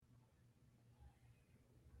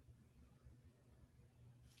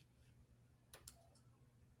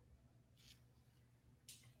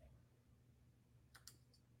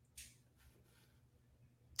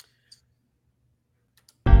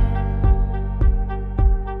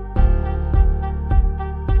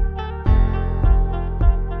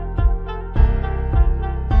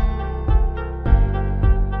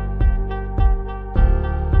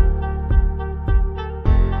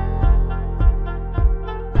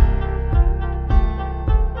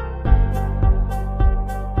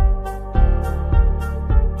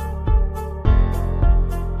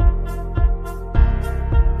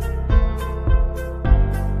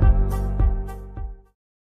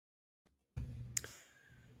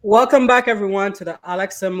Welcome back, everyone, to the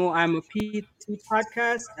Alex Mo I'm a PT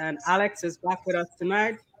podcast. And Alex is back with us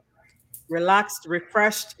tonight, relaxed,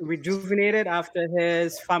 refreshed, rejuvenated after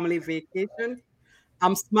his family vacation.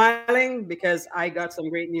 I'm smiling because I got some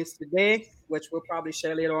great news today, which we'll probably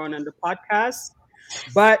share later on in the podcast.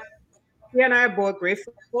 But he and I are both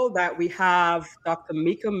grateful that we have Dr.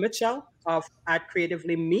 Mica Mitchell of at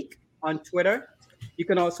Creatively Meek on Twitter. You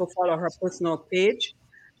can also follow her personal page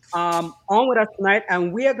on with us tonight,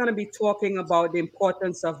 and we are going to be talking about the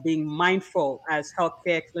importance of being mindful as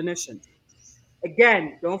healthcare clinicians.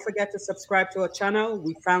 Again, don't forget to subscribe to our channel.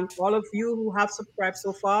 We thank all of you who have subscribed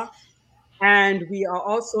so far. And we are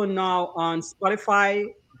also now on Spotify,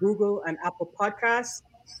 Google, and Apple Podcasts.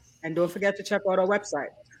 And don't forget to check out our website.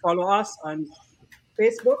 Follow us on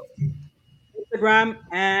Facebook, Instagram,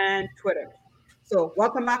 and Twitter. So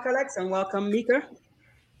welcome back, Alex, and welcome, Mika.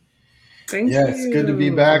 Thank Yeah, it's good to be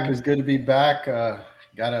you. back. It's good to be back.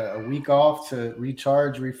 Got a week off to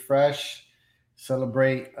recharge, refresh,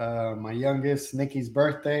 celebrate my youngest, Nikki's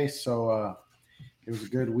birthday. So it was a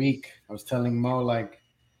good week. I was telling Mo,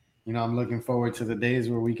 I'm looking forward to the days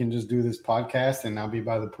where we can just do this podcast and I'll be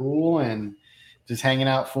by the pool and just hanging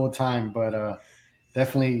out full time. But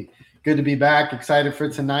definitely good to be back. Excited for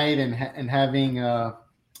tonight and having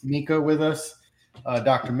Mica with us,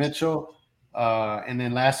 Dr. Mitchell. And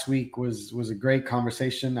then last week was a great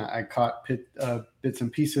conversation. I caught bits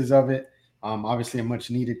and pieces of it. Obviously, a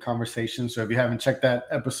much needed conversation. So if you haven't checked that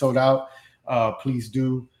episode out, please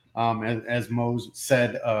do. As Mo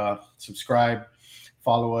said, subscribe,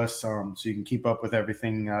 follow us, so you can keep up with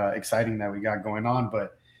everything exciting that we got going on.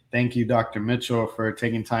 But thank you, Dr. Mitchell, for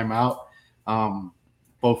taking time out.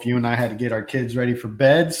 Both you and I had to get our kids ready for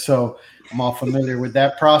bed, so I'm all familiar with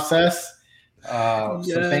that process. So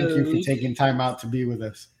thank you for taking time out to be with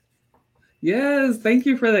us. Yes, thank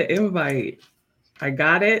you for the invite. I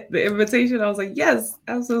got it. The invitation. I was like, yes,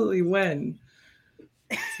 absolutely. When?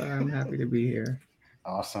 So I'm happy to be here.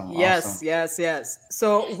 Awesome. Yes.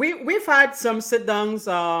 So we've had some sit downs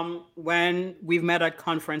when we've met at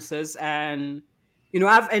conferences, and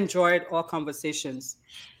I've enjoyed our conversations.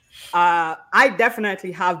 I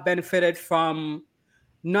definitely have benefited from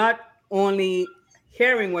not only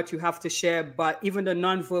hearing what you have to share, but even the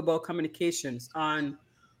nonverbal communications on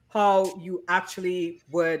how you actually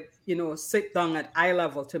would, sit down at eye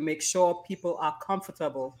level to make sure people are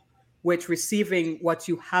comfortable with receiving what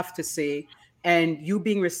you have to say and you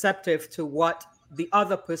being receptive to what the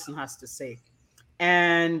other person has to say.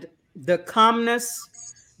 And the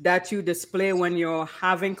calmness that you display when you're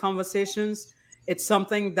having conversations, it's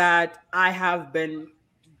something that I have been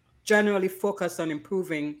generally focused on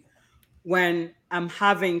improving when I'm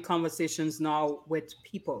having conversations now with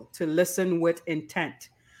people to listen with intent.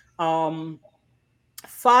 Um,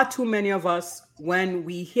 Far too many of us, when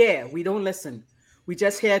we hear, we don't listen. We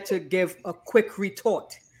just hear to give a quick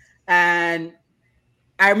retort. And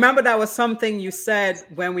I remember that was something you said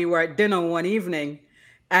when we were at dinner one evening.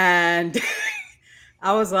 And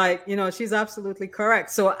I was like, she's absolutely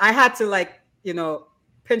correct. So I had to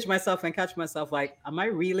pinch myself and catch myself like, am I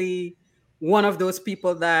really one of those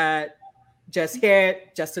people that just hear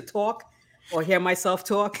just to talk or hear myself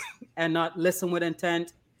talk and not listen with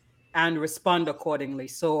intent and respond accordingly?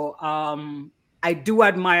 So I do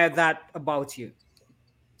admire that about you.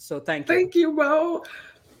 So thank you. Thank you, Mo.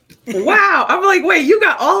 Wow. I'm like, wait, you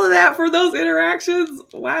got all of that for those interactions?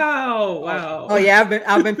 Wow. Oh yeah,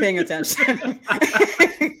 I've been paying attention.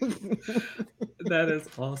 That is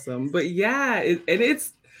awesome. But yeah, and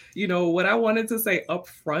it's, what I wanted to say up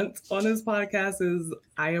front on this podcast is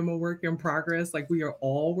I am a work in progress. Like we are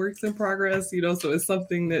all works in progress, so it's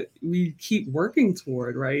something that we keep working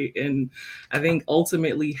toward, right? And I think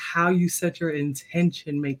ultimately how you set your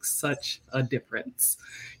intention makes such a difference,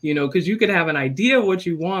 because you could have an idea of what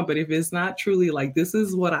you want, but if it's not truly like, this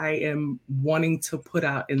is what I am wanting to put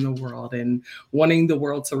out in the world and wanting the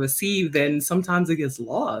world to receive, then sometimes it gets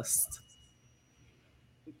lost.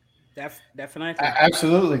 Definitely.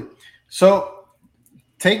 Absolutely. So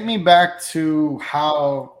take me back to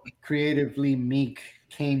how Creatively Meek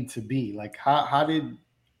came to be. Like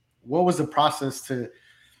what was the process to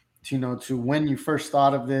when you first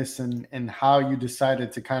thought of this and how you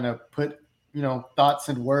decided to kind of put, thoughts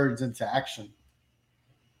and words into action?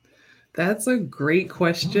 That's a great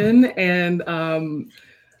question. And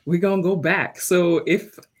we're going to go back. So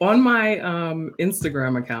if on my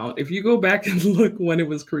Instagram account, if you go back and look when it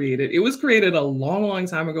was created a long, long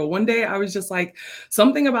time ago. One day I was just like,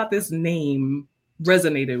 something about this name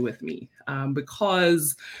resonated with me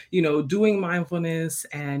doing mindfulness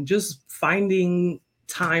and just finding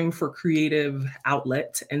time for creative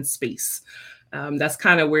outlet and space. That's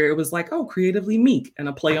kind of where it was like, oh, creatively meek, and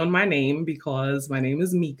a play on my name because my name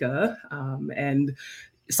is Mica. And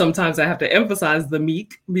sometimes I have to emphasize the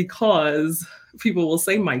meek because people will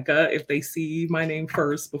say Mica if they see my name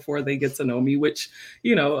first before they get to know me, which,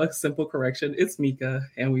 a simple correction, it's Mica,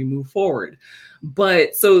 and we move forward.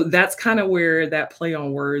 But so that's kind of where that play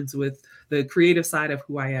on words with the creative side of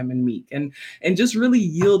who I am in meek, and just really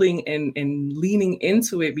yielding and leaning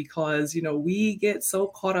into it, because we get so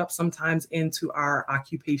caught up sometimes into our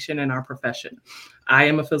occupation and our profession. I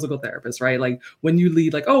am a physical therapist, right? Like when you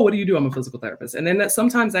lead, like, oh, what do you do? I'm a physical therapist. And then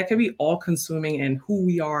sometimes that can be all consuming in who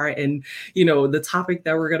we are. And, the topic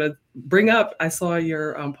that we're going to bring up, I saw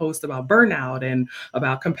your post about burnout and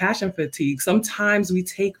about compassion fatigue. Sometimes we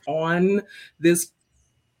take on this,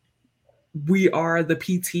 we are the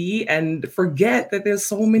PT, and forget that there's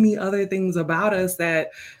so many other things about us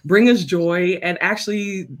that bring us joy, and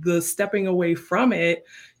actually the stepping away from it,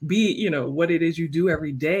 be what it is you do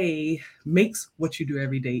every day, makes what you do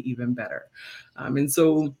every day even better. And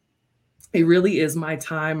so it really is my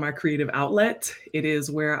time, my creative outlet. It is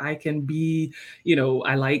where I can be,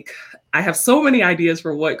 I have so many ideas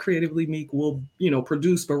for what Creatively Meek will,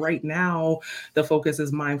 produce. But right now, the focus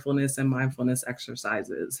is mindfulness and mindfulness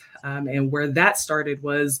exercises. And where that started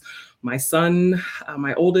was my son,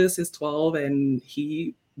 my oldest is 12, and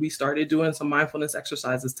we started doing some mindfulness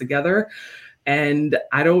exercises together. And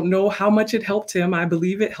I don't know how much it helped him. I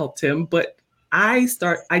believe it helped him, but I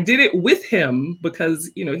did it with him because,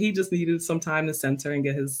 he just needed some time to center and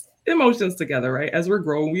get his emotions together, right? As we're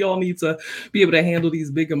growing, we all need to be able to handle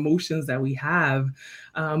these big emotions that we have.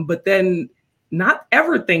 But then not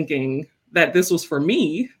ever thinking that this was for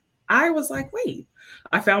me, I was like, wait,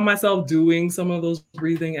 I found myself doing some of those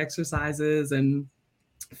breathing exercises and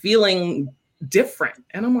feeling different.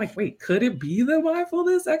 And I'm like, wait, could it be the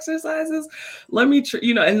mindfulness exercises? Let me,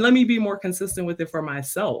 and let me be more consistent with it for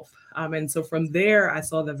myself. And so from there, I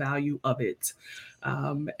saw the value of it.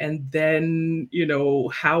 And then,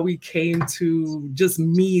 how we came to just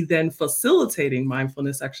me then facilitating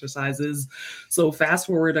mindfulness exercises. So fast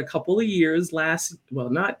forward a couple of years, I lost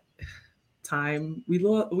time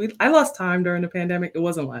during the pandemic. It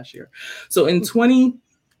wasn't last year. So in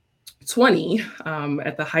 2020,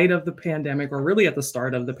 at the height of the pandemic, or really at the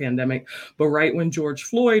start of the pandemic, but right when George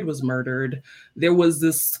Floyd was murdered, there was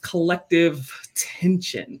this collective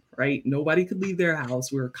tension, right? Nobody could leave their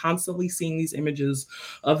house. We were constantly seeing these images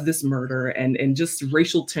of this murder and just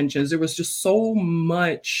racial tensions. There was just so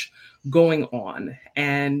much going on.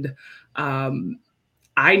 And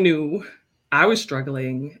I knew I was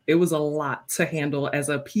struggling. It was a lot to handle as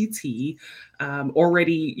a PT,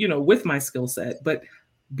 already, with my skill set, but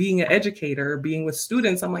being an educator, being with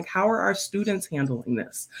students, I'm like, how are our students handling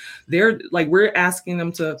this? They're like, we're asking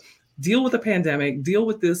them to deal with the pandemic, deal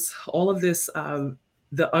with this, all of this,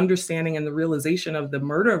 the understanding and the realization of the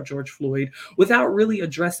murder of George Floyd without really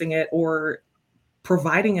addressing it or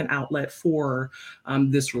providing an outlet for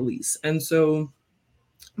this release. And so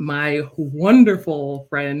my wonderful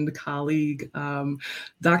friend, colleague,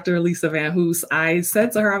 Dr. Lisa Van Hoos, I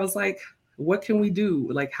said to her, I was like, what can we do?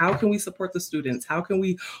 Like, how can we support the students? How can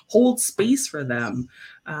we hold space for them?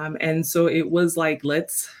 And so it was like,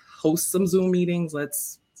 let's host some Zoom meetings.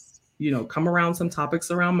 Let's, come around some topics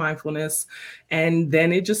around mindfulness. And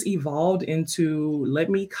then it just evolved into, let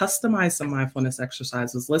me customize some mindfulness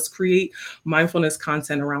exercises. Let's create mindfulness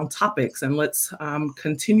content around topics. And let's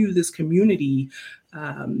continue this community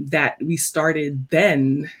that we started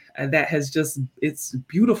then. That has just, it's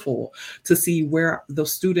beautiful to see where the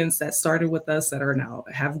students that started with us that are now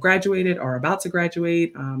have graduated or about to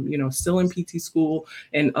graduate, still in PT school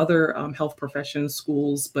and other health profession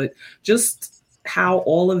schools, but just how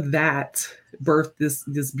all of that birthed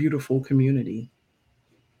this beautiful community.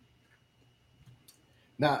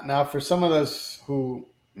 Now, for some of us who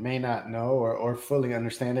may not know or fully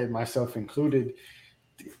understand it, myself included,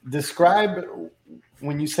 describe,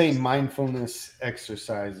 when you say mindfulness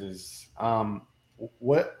exercises,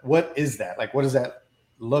 what is that? Like, what does that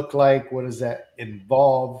look like? What does that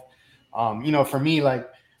involve? For me, like,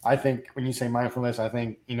 I think when you say mindfulness, I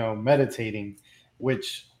think, meditating,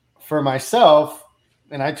 which for myself,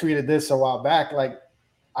 and I tweeted this a while back, like,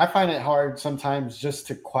 I find it hard sometimes just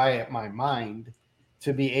to quiet my mind,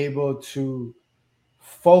 to be able to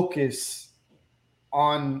focus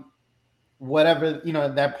on whatever,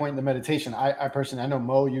 at that point in the meditation. I personally, I know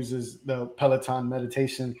Mo uses the Peloton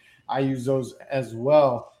meditation. I use those as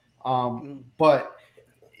well. But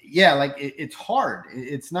yeah, like it's hard.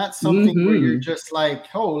 It's not something where you're just like,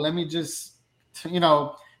 oh, let me just,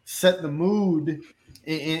 set the mood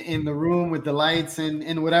in the room with the lights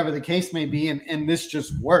and whatever the case may be, and this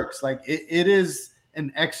just works. Like it is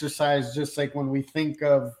an exercise, just like when we think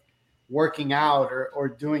of working out or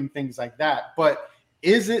doing things like that. But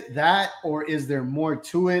is it that, or is there more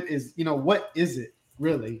to it? Is, what is it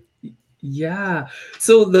really? Yeah.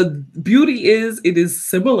 So the beauty is it is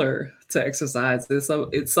similar to exercise.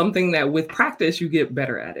 It's something that with practice you get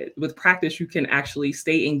better at it. With practice you can actually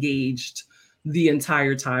stay engaged the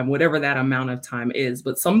entire time, whatever that amount of time is.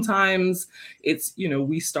 But sometimes it's,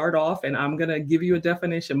 we start off, and I'm going to give you a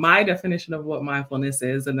definition, my definition of what mindfulness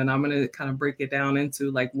is, and then I'm going to kind of break it down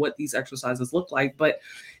into like what these exercises look like. But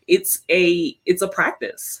it's a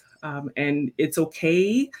practice, and it's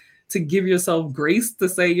okay to give yourself grace to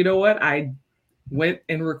say, you know what, I went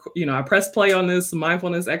and, I pressed play on this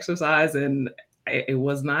mindfulness exercise and it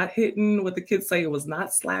was not hitting what the kids say. It was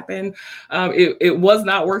not slapping. It was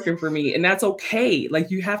not working for me. And that's okay. Like,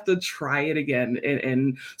 you have to try it again.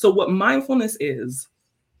 And so what mindfulness is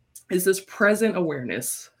this present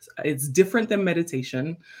awareness. It's different than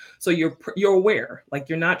meditation. So you're aware, like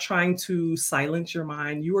you're not trying to silence your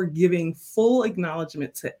mind. You are giving full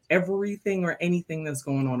acknowledgement to everything or anything that's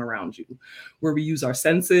going on around you. Where we use our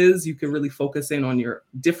senses, you can really focus in on your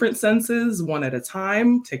different senses one at a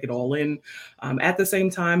time, take it all in at the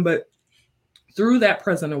same time. But through that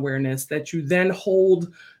present awareness, that you then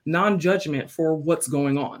hold non-judgment for what's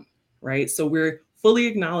going on, right? So we're fully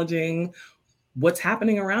acknowledging what's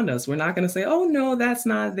happening around us. We're not going to say, oh, no, that's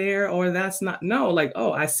not there, or that's not. No, like,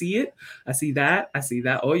 oh, I see it. I see that. I see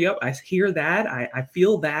that. Oh, yep. I hear that. I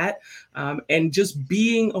feel that. And just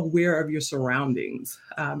being aware of your surroundings.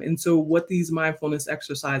 And so what these mindfulness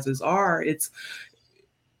exercises are, it's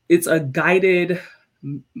a guided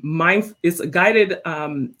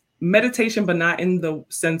meditation, but not in the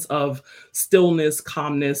sense of stillness,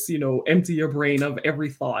 calmness, empty your brain of every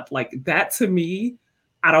thought. Like that, to me,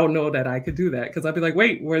 I don't know that I could do that, because I'd be like,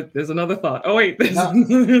 wait, there's another thought. Oh, wait, there's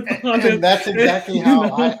another thought. And that's exactly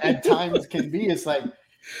how I at times can be. It's like,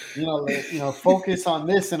 focus on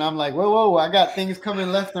this, and I'm like, whoa, I got things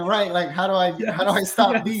coming left and right. Like, how do I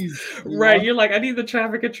stop these? Right. You're like, I need the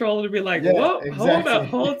traffic controller to be like, whoa, exactly.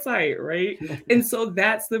 hold tight, right? And so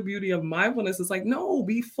that's the beauty of mindfulness. It's like, no,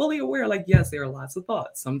 be fully aware. Like, yes, there are lots of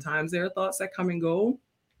thoughts. Sometimes there are thoughts that come and go.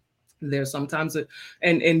 There's sometimes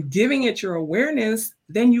and giving it your awareness,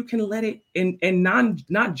 then you can let it in, and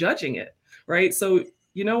not judging it, right? So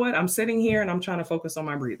you know what, I'm sitting here and I'm trying to focus on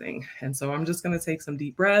my breathing, and so I'm just going to take some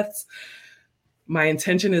deep breaths. My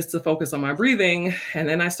intention is to focus on my breathing, and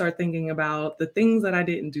then I start thinking about the things that I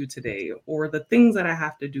didn't do today, or the things that I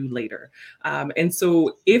have to do later. And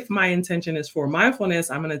so if my intention is for mindfulness,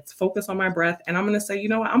 I'm going to focus on my breath, and I'm going to say, you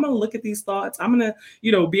know what, I'm going to look at these thoughts. I'm going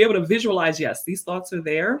to, be able to visualize, yes, these thoughts are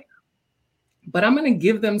there, but I'm going to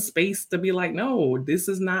give them space to be like, no, this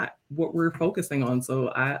is not what we're focusing on. So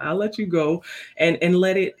I'll let you go and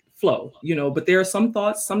let it flow, but there are some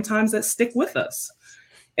thoughts sometimes that stick with us.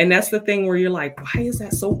 And that's the thing where you're like, why is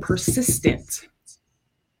that so persistent?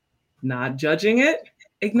 Not judging it,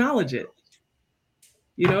 acknowledge it.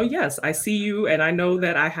 Yes, I see you, and I know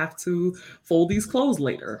that I have to fold these clothes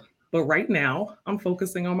later. But right now, I'm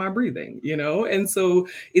focusing on my breathing, And so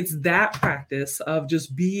it's that practice of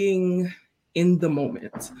just being in the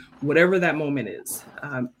moment, whatever that moment is.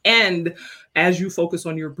 And as you focus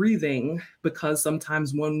on your breathing, because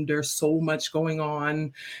sometimes when there's so much going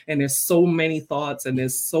on and there's so many thoughts and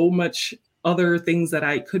there's so much other things that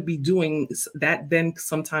I could be doing, that then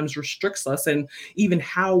sometimes restricts us and even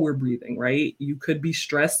how we're breathing, right? You could be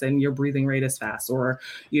stressed and your breathing rate is fast, or,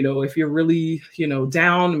 if you're really,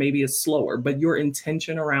 down, maybe it's slower, but your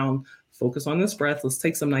intention around focus on this breath. Let's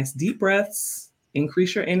take some nice deep breaths.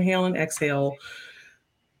 Increase your inhale and exhale.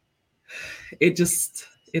 It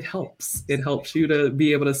helps. It helps you to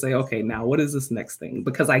be able to say, okay, now what is this next thing?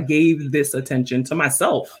 Because I gave this attention to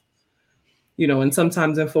myself, and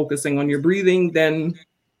sometimes in focusing on your breathing, then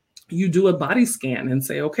you do a body scan and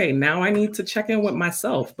say, okay, now I need to check in with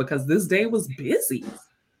myself because this day was busy.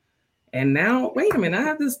 And now, wait a minute, I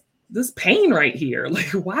have this pain right here.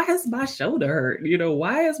 Like, why is my shoulder hurt?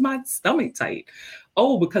 Why is my stomach tight?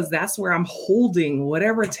 Oh, because that's where I'm holding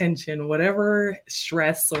whatever tension, whatever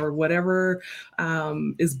stress, or whatever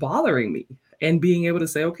is bothering me. And being able to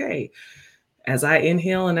say, okay, as I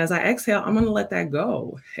inhale and as I exhale, I'm going to let that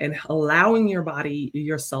go, and allowing your body,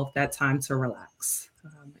 yourself, that time to relax.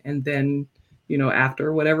 And then,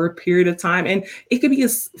 after whatever period of time, and it could be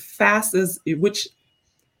as fast as, which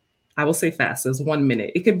I will say fast as 1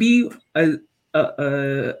 minute. It could be a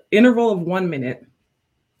interval of 1 minute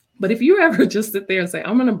But if you ever just sit there and say,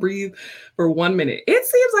 I'm going to breathe for 1 minute, it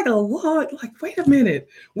seems like a lot. Like, wait a minute,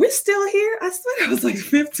 we're still here? I swear it was like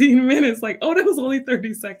 15 minutes. Like, oh, that was only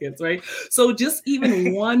 30 seconds, right? So just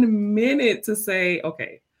even 1 minute to say,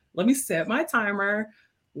 okay, let me set my timer,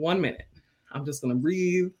 1 minute. I'm just going to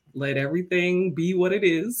breathe, let everything be what it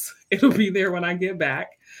is. It'll be there when I get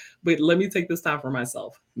back. But let me take this time for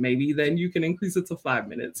myself. Maybe then you can increase it to 5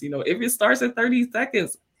 minutes. If it starts at 30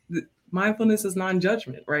 seconds, mindfulness is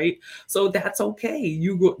non-judgment, right? So that's okay.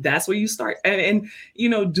 That's where you start. And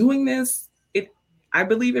doing this, I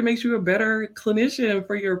believe it makes you a better clinician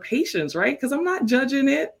for your patients, right? Because I'm not judging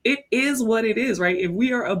it. It is what it is, right? If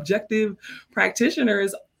we are objective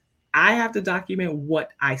practitioners, I have to document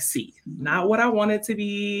what I see, not what I want it to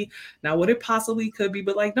be, not what it possibly could be,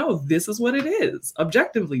 but like, no, this is what it is,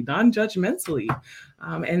 objectively, non-judgmentally.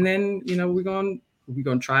 And then, we're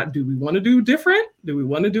going to try. Do we want to do different? Do we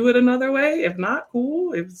want to do it another way? If not,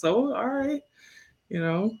 cool. If so, all right.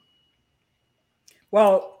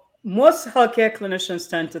 Well, most healthcare clinicians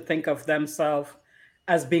tend to think of themselves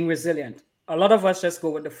as being resilient. A lot of us just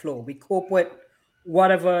go with the flow. We cope with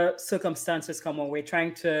whatever circumstances come our way,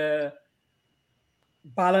 trying to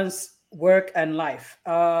balance work and life.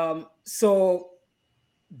 So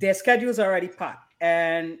their schedules are already packed,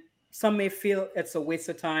 and some may feel it's a waste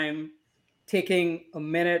of time taking a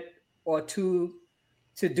minute or two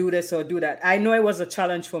to do this or do that. I know it was a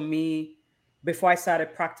challenge for me before I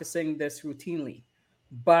started practicing this routinely,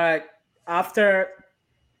 but after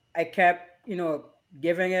I kept,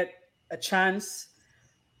 giving it a chance,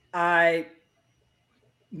 I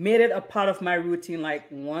made it a part of my routine. Like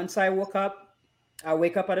once I woke up, I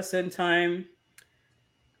wake up at a certain time,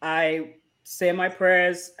 I say my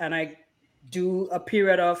prayers, and I do a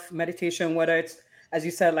period of meditation, whether it's, as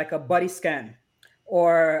you said, like a body scan,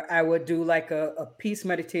 or I would do like a peace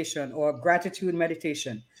meditation or a gratitude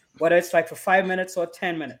meditation, whether it's like for 5 minutes or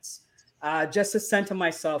 10 minutes, just to center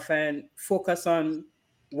myself and focus on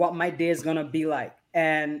what my day is going to be like.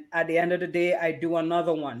 And at the end of the day, I do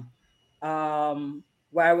another one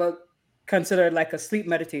where I will consider it like a sleep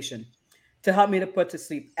meditation to help me to put to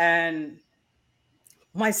sleep. And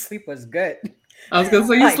my sleep was good. I was going to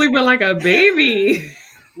say, you're sleeping like a baby.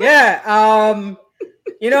 Yeah.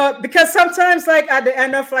 Because sometimes like at the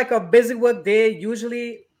end of like a busy work day,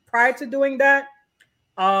 usually prior to doing that,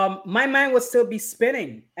 my mind would still be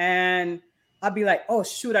spinning, and I'll be like, oh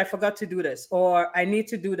shoot, I forgot to do this, or I need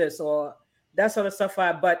to do this, or that sort of stuff.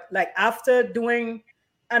 But like after doing,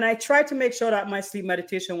 and I try to make sure that my sleep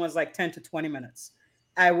meditation was like 10 to 20 minutes.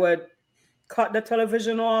 I would cut the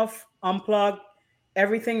television off, unplug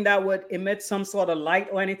everything that would emit some sort of light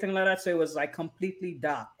or anything like that. So it was like completely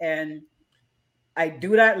dark. And I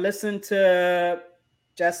do that, listen to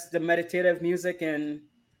just the meditative music and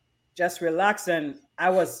just relax. And I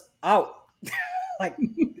was out. Like,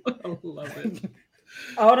 I love it.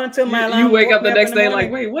 Out until my alarm. You wake up the next day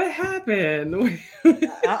like, wait, what happened?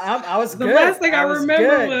 I was the good. last thing I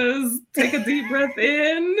remember was take a deep breath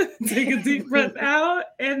in, take a deep breath out,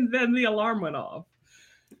 and then the alarm went off.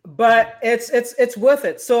 But it's worth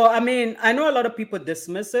it. So I mean, I know a lot of people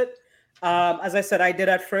dismiss it. As I said, I did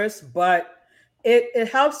at first, but it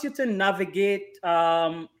helps you to navigate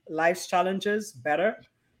life's challenges better.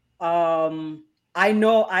 I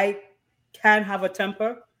know I can have a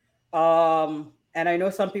temper. And I know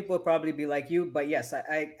some people will probably be like you, but yes,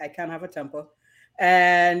 I can have a temper.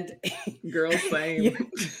 And girl, same.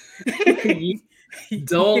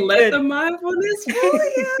 Don't let the mindfulness fool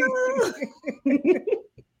you.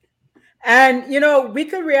 And we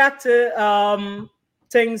could react to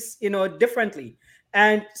things differently.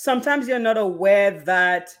 And sometimes you're not aware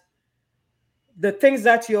that the things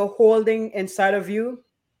that you're holding inside of you,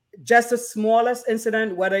 just the smallest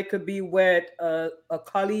incident, whether it could be with a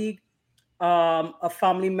colleague, a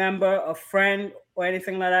family member, a friend, or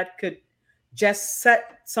anything like that, could just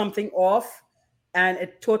set something off, and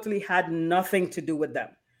it totally had nothing to do with them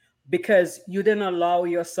because you didn't allow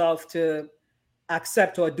yourself to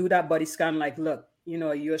accept or do that body scan. Like, look,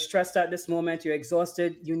 you're stressed at this moment, you're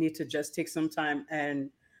exhausted, you need to just take some time and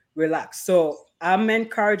relax. So I'm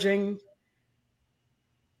encouraging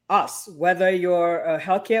us, whether you're a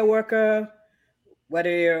healthcare worker, whether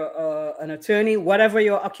you're an attorney, whatever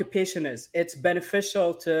your occupation is, it's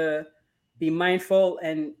beneficial to be mindful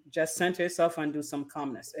and just center yourself and do some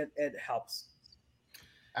calmness. It helps.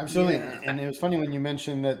 Absolutely. Yeah. And it was funny when you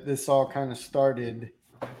mentioned that this all kind of started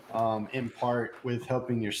in part with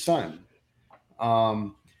helping your son.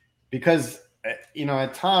 Because,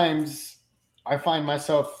 at times I find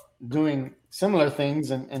myself doing similar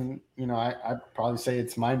things and I'd probably say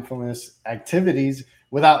it's mindfulness activities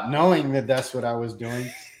without knowing that that's what I was doing.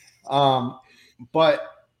 But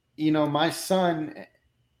my son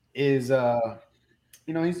is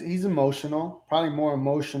he's emotional, probably more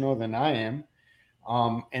emotional than I am.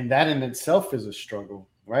 And that in itself is a struggle,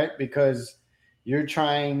 right? Because you're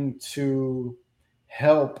trying to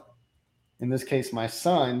help, in this case, my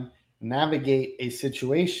son, navigate a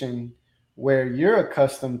situation where you're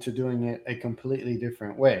accustomed to doing it a completely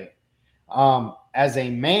different way. As a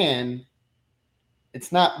man,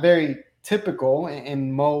 it's not very typical.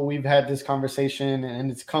 And Mo, we've had this conversation and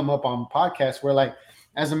it's come up on podcasts where, like,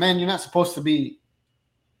 as a man, you're not supposed to be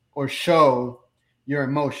or show your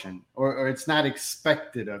emotion, or it's not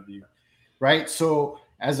expected of you, right? So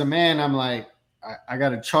as a man, I'm like, I got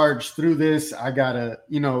to charge through this. I got to,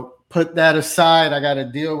 put that aside. I got to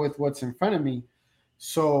deal with what's in front of me.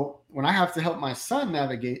 So when I have to help my son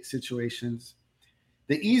navigate situations,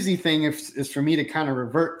 the easy thing is for me to kind of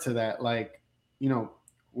revert to that, like,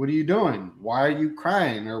 what are you doing? Why are you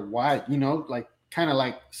crying? Or why, like kind of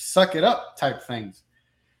like suck it up type things.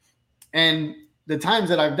 And the times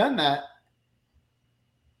that I've done that,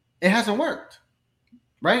 it hasn't worked,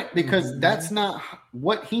 right? Because that's not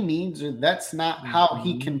what he needs, or that's not how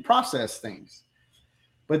he can process things.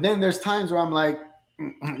 But then there's times where I'm like,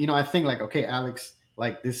 I think like, okay, Alex,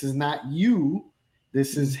 like this is not you,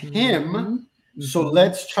 this is him. So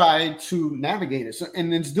let's try to navigate it. So,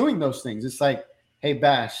 and it's doing those things. It's like, hey,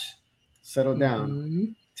 Bash, settle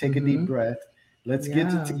down, take a deep breath. Let's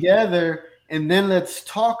get it together. And then let's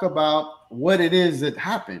talk about what it is that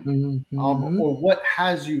happened, or what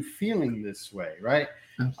has you feeling this way, right?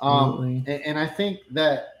 And I think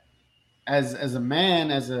that as a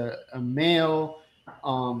man, as a male,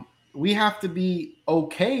 we have to be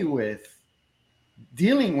okay with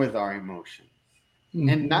dealing with our emotions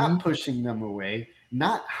and not pushing them away,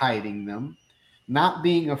 not hiding them, not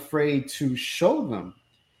being afraid to show them,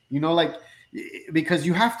 like, because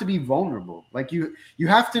you have to be vulnerable. Like you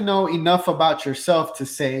have to know enough about yourself to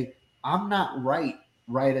say, I'm not right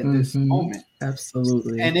at this moment.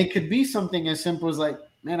 Absolutely. And it could be something as simple as like,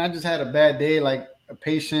 man, I just had a bad day, like a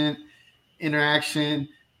patient interaction,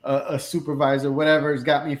 a supervisor, whatever has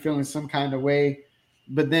got me feeling some kind of way.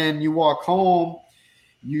 But then you walk home,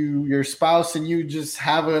 your spouse and you just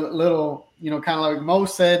have a little, kind of like Mo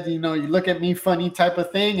said, you look at me funny type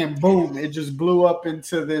of thing, and boom, it just blew up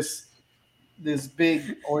into this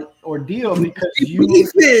big ordeal because you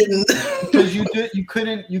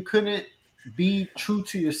couldn't be true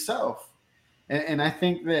to yourself. And I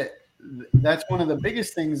think that's one of the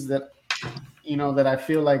biggest things that that I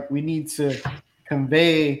feel like we need to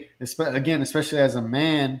convey, especially as a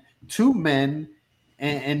man, to men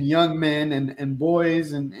and young men and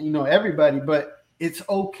boys and everybody. But it's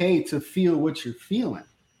okay to feel what you're feeling,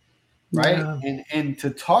 right? And to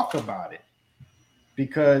talk about it,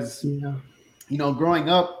 because growing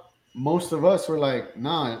up, most of us were like,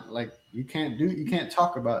 nah, like you can't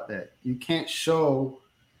talk about that. You can't show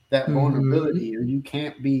that vulnerability, or you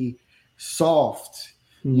can't be soft.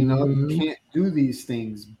 You can't do these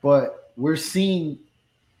things. But we're seeing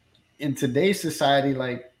in today's society,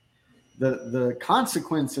 like the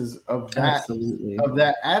consequences of that, of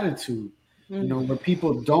that attitude, where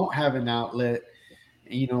people don't have an outlet.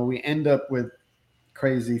 We end up with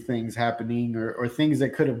crazy things happening, or things that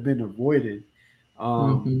could have been avoided.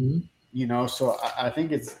 So I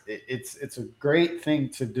think it's a great thing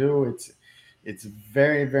to do. It's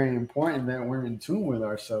very, very important that we're in tune with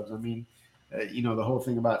ourselves. I mean, the whole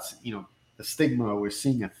thing about, the stigma, we're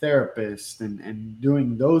seeing a therapist and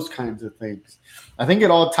doing those kinds of things. I think it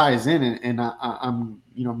all ties in, and I'm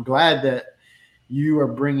glad that you are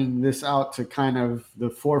bringing this out to kind of the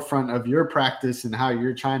forefront of your practice and how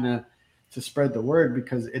you're trying to spread the word,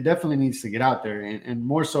 because it definitely needs to get out there, and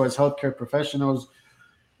more so as healthcare professionals,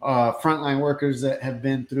 frontline workers that have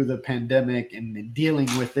been through the pandemic and dealing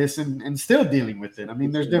with this and still dealing with it. I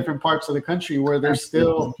mean, there's different parts of the country where they're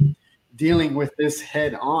still dealing with this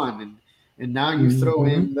head on, and now you throw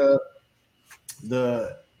in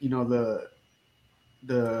the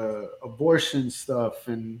abortion stuff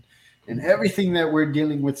and everything that we're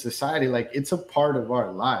dealing with society. Like, it's a part of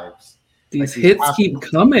our lives. These hits keep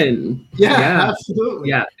coming. Yeah, absolutely.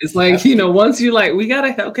 Yeah. It's like, once you like, we have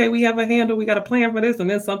a handle, we got a plan for this, and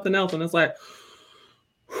then something else. And it's like,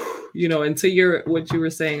 until what you were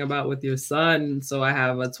saying about with your son. So I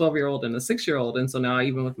have a 12-year-old and a 6-year-old. And so now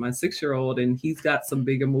even with my 6-year-old, and he's got some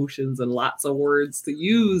big emotions and lots of words to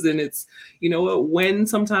use. And it's, when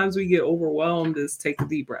sometimes we get overwhelmed, is take a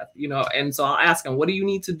deep breath, and so I'll ask him, what do you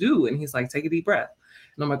need to do? And he's like, take a deep breath.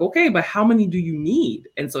 And I'm like, okay, but how many do you need?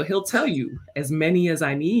 And so he'll tell you, as many as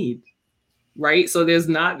I need. right? So there's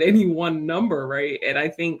not any one number, right? And I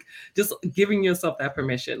think just giving yourself that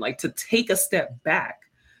permission, like to take a step back,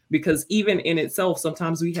 because even in itself,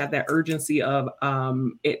 sometimes we have that urgency of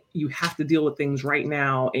you have to deal with things right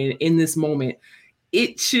now and in this moment.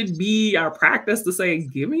 It should be our practice to say,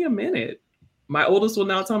 give me a minute. My oldest will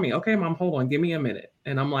now tell me, okay, mom, hold on, give me a minute.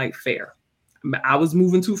 And I'm like, fair. I was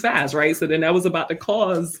moving too fast, right? So then that was about to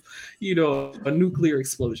cause, a nuclear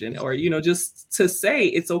explosion, or, just to say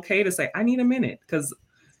it's okay to say, I need a minute. Because,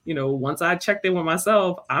 once I checked in with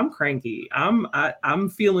myself, I'm cranky. I'm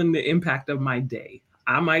feeling the impact of my day.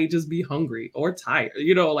 I might just be hungry or tired.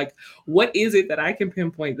 Like, what is it that I can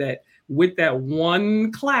pinpoint that with that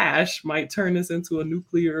one clash might turn this into a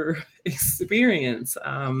nuclear experience?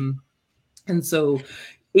 And so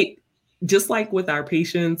it, just like with our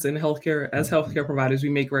patients and healthcare, as healthcare providers, we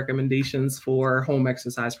make recommendations for home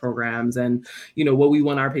exercise programs and, what we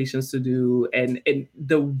want our patients to do. And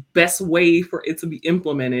the best way for it to be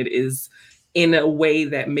implemented is in a way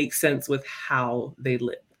that makes sense with how they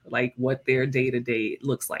live, like what their day-to-day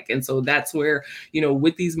looks like. And so that's where,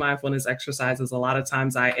 with these mindfulness exercises, a lot of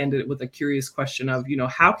times I ended it with a curious question of,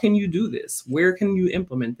 how can you do this? Where can you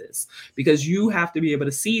implement this? Because you have to be able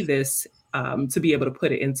to see this, to be able to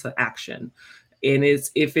put it into action. And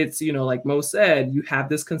if it's, like Mo said, you have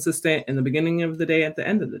this consistent in the beginning of the day, at the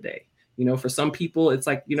end of the day. For some people, it's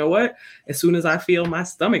like, what? As soon as I feel my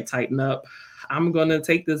stomach tighten up, I'm going to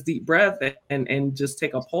take this deep breath and just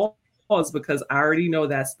take a pause, because I already know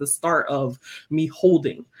that's the start of me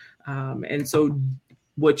holding. And so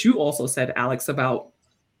what you also said, Alex, about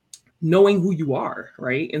knowing who you are,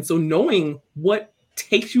 right? And so knowing what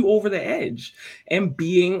takes you over the edge and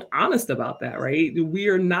being honest about that, right? We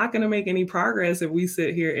are not going to make any progress if we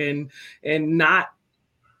sit here and not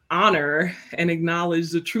honor and acknowledge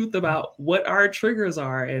the truth about what our triggers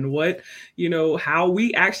are and what, how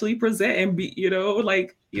we actually present and be,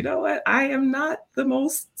 like, what, I am not the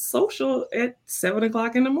most social at 7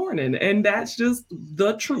 o'clock in the morning. And that's just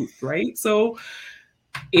the truth, right? So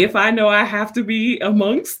if I know I have to be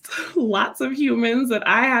amongst lots of humans, that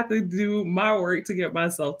I have to do my work to get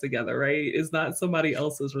myself together, right? It's not somebody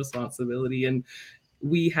else's responsibility. And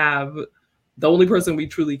we have, the only person we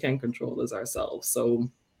truly can control is ourselves. So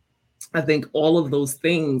I think all of those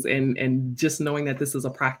things, and just knowing that this is a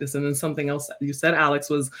practice. And then something else that you said, Alex,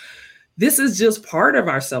 was this is just part of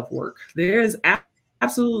our self-work. There is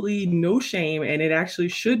absolutely no shame, and it actually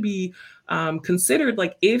should be considered,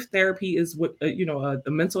 like, if therapy is what a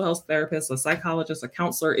mental health therapist, a psychologist, a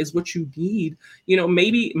counselor is what you need.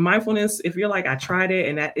 Maybe mindfulness, if you're like, I tried it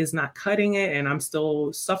and that is not cutting it and I'm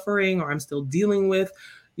still suffering or I'm still dealing with,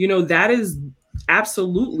 that is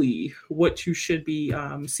absolutely what you should be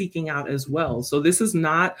seeking out as well. So this is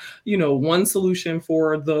not, one solution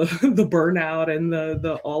for the the burnout and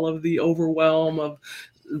the all of the overwhelm of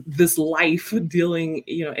this life dealing,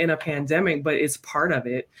 in a pandemic, but it's part of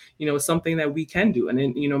it. Something that we can do. And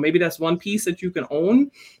then, maybe that's one piece that you can own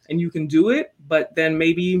and you can do it, but then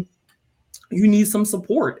maybe you need some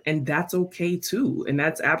support, and that's okay too. And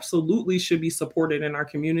that's absolutely should be supported in our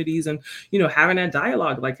communities. And having that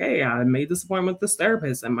dialogue, like, hey, I made this appointment with this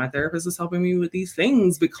therapist and my therapist is helping me with these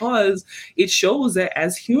things, because it shows that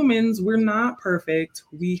as humans, we're not perfect.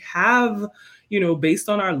 We have, based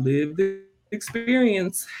on our lived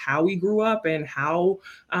experience, how we grew up and how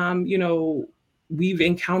we've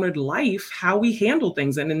encountered life, how we handle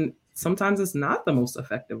things. And then sometimes it's not the most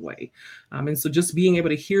effective way. And so just being able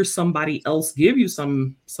to hear somebody else give you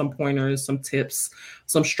some pointers, some tips,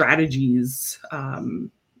 some strategies,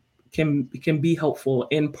 can be helpful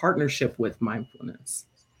in partnership with mindfulness.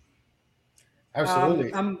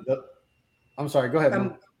 Absolutely. I'm sorry. Go ahead,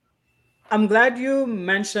 Mo. I'm glad you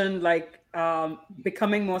mentioned, like,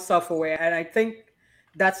 becoming more self-aware, and I think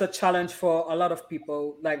that's a challenge for a lot of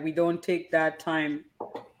people. Like, we don't take that time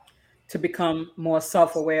to become more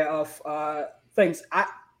self-aware of things.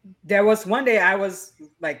 There was one day I was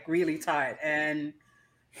like really tired, and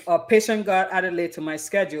a patient got added late to my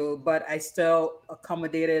schedule, but I still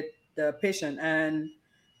accommodated the patient. And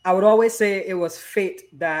I would always say it was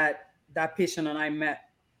fate that that patient and I met.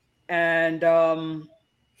 And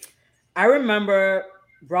I remember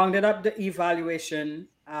rounded up the evaluation.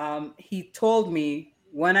 He told me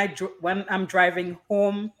when I'm driving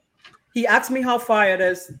home, he asked me how far it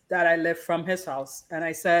is that I live from his house. And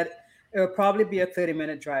I said, it would probably be a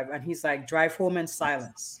 30-minute drive. And he's like, drive home in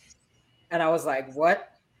silence. And I was like, what?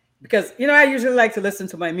 Because, I usually like to listen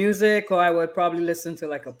to my music, or I would probably listen to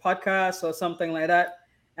like a podcast or something like that.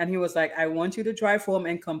 And he was like, I want you to drive home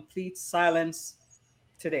in complete silence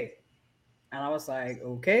today. And I was like,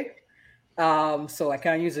 okay. So I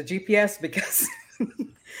can't use a GPS because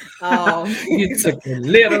You took the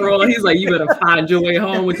literal. He's like, you better find your way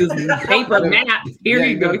home with this paper map. Here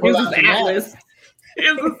you go. Here's this atlas.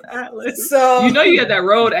 Here's this atlas. So you know you had that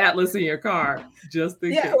road atlas in your car, just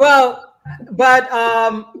in case. Well, but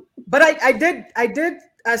I did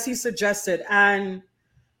as he suggested, and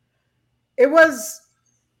it was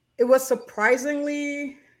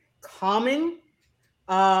surprisingly calming.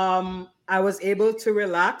 I was able to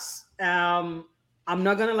relax. I'm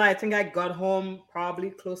not gonna lie, I think I got home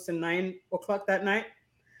probably close to 9 o'clock that night,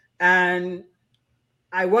 and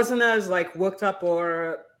I wasn't as like worked up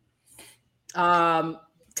or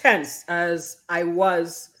tense as I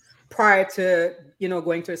was prior to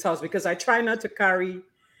going to his house, because I try not to carry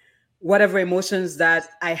whatever emotions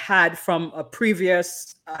that I had from a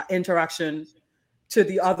previous interaction to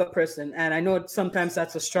the other person. And I know sometimes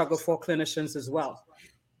that's a struggle for clinicians as well.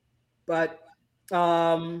 But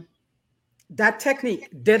that technique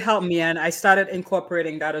did help me, and I started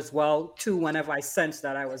incorporating that as well too whenever I sensed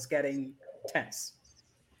that I was getting tense.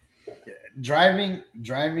 Driving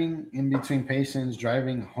in between patients,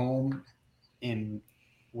 driving home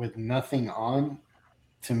with nothing on,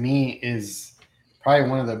 to me is probably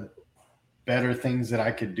one of the better things that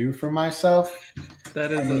I could do for myself.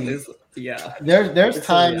 That is, yeah. There's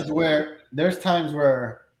times where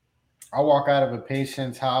I walk out of a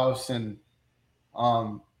patient's house and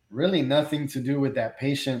really nothing to do with that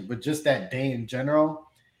patient, but just that day in general.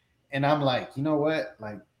 And I'm like, you know what?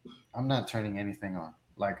 Like, I'm not turning anything on.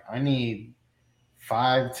 Like, I need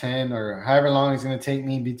 5, 10, or however long it's going to take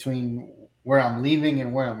me between where I'm leaving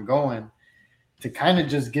and where I'm going to kind of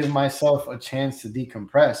just give myself a chance to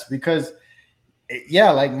decompress. Because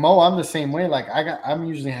like Mo, I'm the same way. Like I'm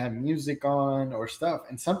usually have music on or stuff,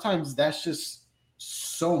 and sometimes that's just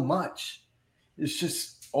so much. It's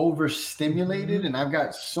just overstimulated, and I've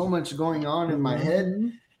got so much going on in my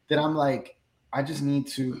head that I'm like, I just need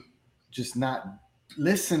to just not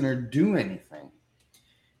listen or do anything.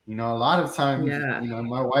 A lot of times,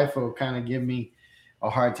 my wife will kind of give me a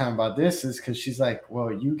hard time about this, is because she's like,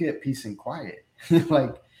 well, you get peace and quiet.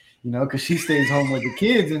 Like, because she stays home with the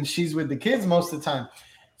kids, and she's with the kids most of the time.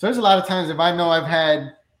 So there's a lot of times if I know I've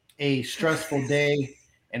had a stressful day,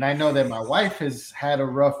 and I know that my wife has had a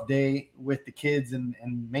rough day with the kids and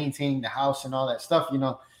maintaining the house and all that stuff,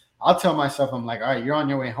 I'll tell myself, I'm like, all right, you're on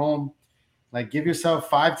your way home. Like, give yourself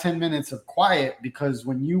 5-10 minutes of quiet, because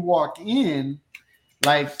when you walk in,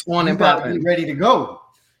 like, you got to be ready to go.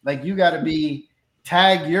 Like, you got to be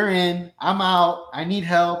tag, you're in, I'm out, I need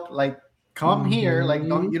help. Like, come here. Like,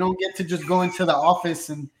 you don't get to just go into the office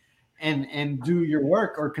and do your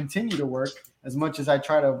work or continue to work, as much as I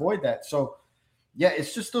try to avoid that. So yeah,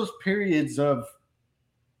 it's just those periods of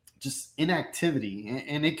just inactivity,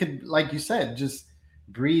 and it could, like you said, just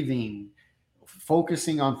breathing,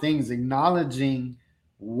 focusing on things, acknowledging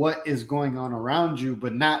what is going on around you,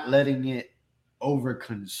 but not letting it over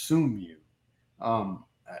consume you.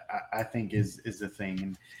 I think is the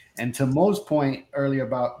thing. And to Mo's point earlier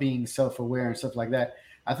about being self-aware and stuff like that,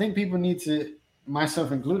 I think people need to,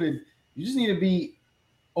 myself included, you just need to be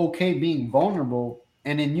okay being vulnerable.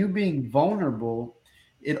 And in you being vulnerable,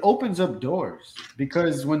 it opens up doors,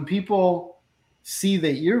 because when people see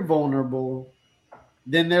that you're vulnerable,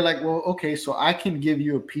 then they're like, well, okay, so I can give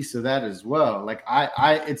you a piece of that as well. Like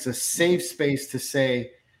it's a safe space to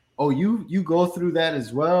say, oh, you go through that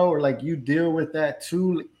as well, or like you deal with that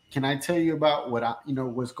too. Can I tell you about what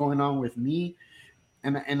what's going on with me?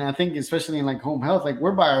 And I think especially in like home health, like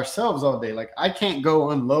we're by ourselves all day. Like I can't go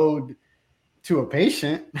unload to a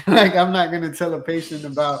patient. Like I'm not going to tell a patient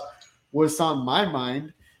about what's on my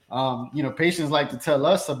mind. Patients like to tell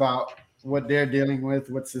us about what they're dealing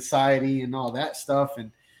with, what society and all that stuff.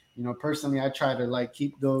 And, personally, I try to like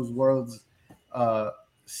keep those worlds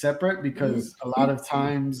separate, because a lot of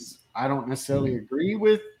times I don't necessarily agree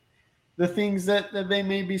with the things that they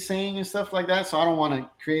may be saying and stuff like that. So I don't want to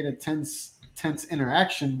create a tense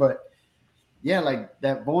interaction, but yeah, like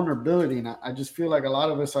that vulnerability. And I just feel like a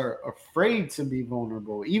lot of us are afraid to be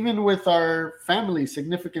vulnerable, even with our family,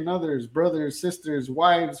 significant others, brothers, sisters,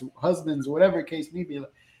 wives, husbands, whatever the case may be,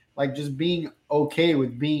 like just being okay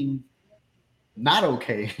with being not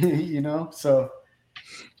okay, so.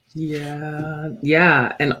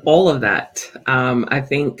 Yeah. And all of that. I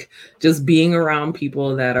think just being around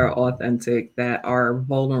people that are authentic, that are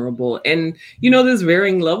vulnerable. And, there's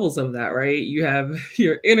varying levels of that, right? You have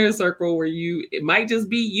your inner circle where it might just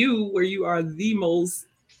be you, where you are the most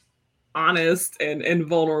honest and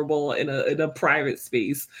vulnerable in a private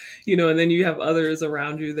space, and then you have others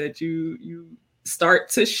around you that you start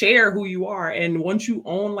to share who you are. And once you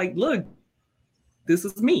own, like, look, this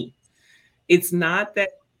is me. It's not that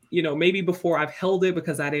maybe before I've held it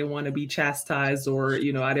because I didn't want to be chastised, or, I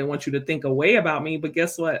didn't want you to think away about me, but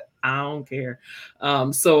guess what? I don't care.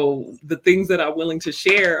 So the things that I'm willing to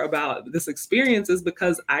share about this experience is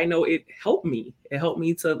because I know it helped me. It helped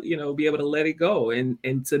me to, be able to let it go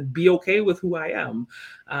and to be okay with who I am,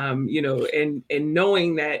 and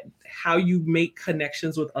knowing that how you make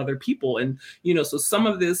connections with other people. And, so some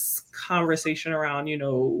of this conversation around,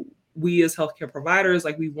 we as healthcare providers,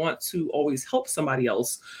 like, we want to always help somebody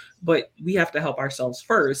else, but we have to help ourselves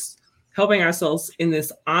first. Helping ourselves in this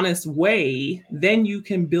honest way, then you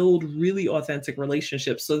can build really authentic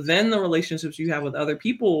relationships. So then the relationships you have with other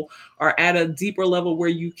people are at a deeper level where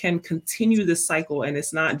you can continue this cycle, and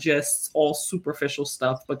it's not just all superficial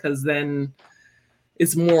stuff, because then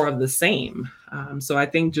it's more of the same. So I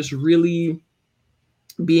think just really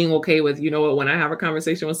being okay with, when I have a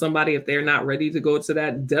conversation with somebody, if they're not ready to go to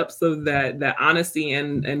that depths of that honesty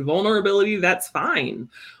and vulnerability, that's fine.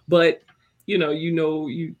 But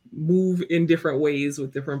you move in different ways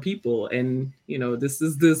with different people. And, this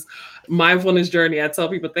is this mindfulness journey. I tell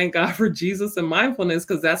people, thank God for Jesus and mindfulness,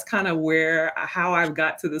 because that's kind of how I've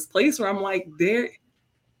got to this place where I'm like,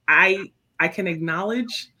 I can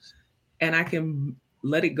acknowledge and I can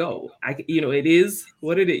let it go. It is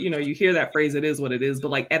what it is. You hear that phrase, it is what it is, but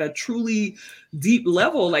like at a truly deep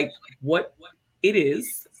level, like what it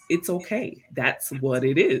is, it's okay. That's what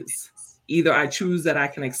it is. Either I choose that I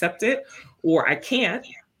can accept it or I can't.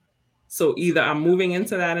 So either I'm moving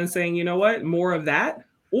into that and saying, you know what, more of that,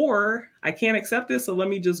 or I can't accept this. So let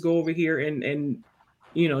me just go over here and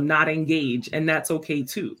not engage. And that's okay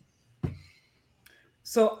too.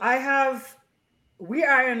 So we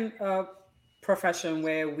are in a profession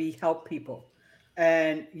where we help people,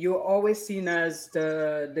 and you're always seen as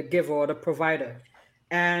the giver or the provider.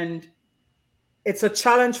 And it's a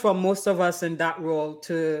challenge for most of us in that role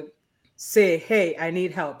to say, hey, I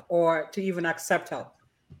need help, or to even accept help.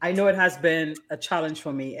 I know it has been a challenge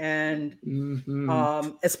for me. And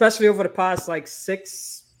especially over the past like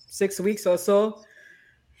six weeks or so,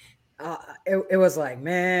 it was like,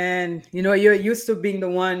 man, you're used to being the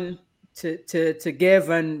one to give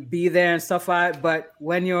and be there and stuff like that. But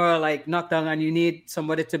when you're like knocked down and you need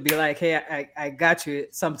somebody to be like, hey, I got you.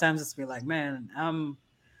 Sometimes it's be like, man,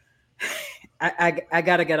 I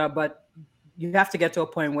gotta get up. But you have to get to a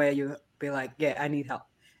point where you be like, yeah, I need help.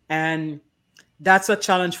 And that's a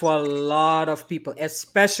challenge for a lot of people,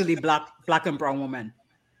 especially black and brown women.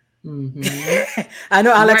 Mm-hmm. I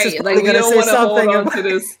know Alex is probably going to say something about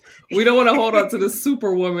this. We don't want to hold on to the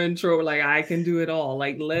superwoman trope, like I can do it all.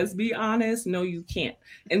 Like, let's be honest, no, you can't.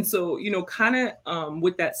 And so, kind of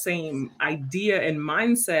with that same idea and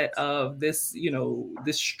mindset of this,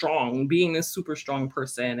 this strong, being this super strong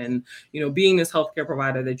person, and being this healthcare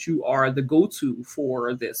provider that you are the go-to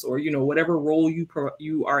for this, or whatever role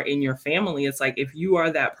you are in your family. It's like, if you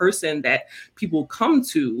are that person that people come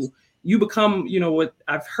to, you become, what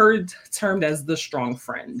I've heard termed as the strong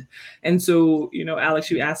friend. And so, Alex,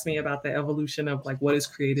 you asked me about the evolution of like, what is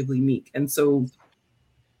creatively meek? And so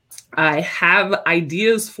I have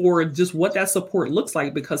ideas for just what that support looks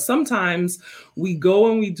like, because sometimes we go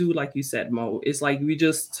and we do, like you said, Mo, it's like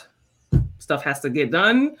stuff has to get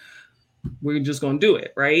done. We're just going to do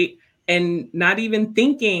it. Right. And not even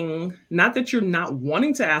thinking, not that you're not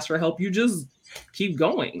wanting to ask for help, you just keep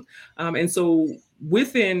going. And so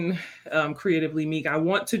within Creatively Meek, I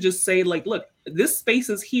want to just say, like, look, this space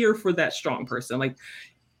is here for that strong person. Like,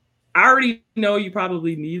 I already know you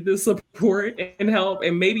probably need the support and help,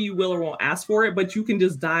 and maybe you will or won't ask for it, but you can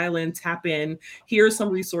just dial in, tap in. Here are some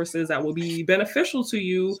resources that will be beneficial to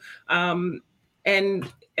you.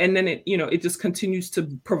 And then it just continues to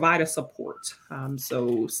provide a support.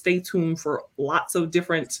 So stay tuned for lots of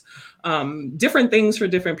different things for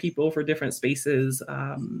different people, for different spaces,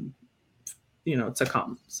 to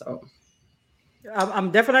come. So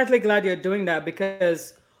I'm definitely glad you're doing that,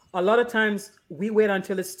 because a lot of times we wait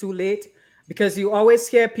until it's too late, because you always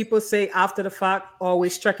hear people say after the fact,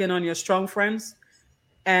 always check in on your strong friends.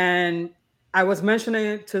 And I was mentioning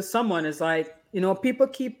it to someone, is like, people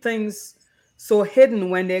keep things so hidden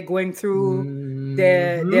when they're going through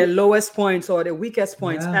their lowest points or their weakest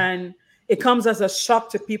points. Yeah. And it comes as a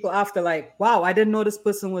shock to people after, like, wow, I didn't know this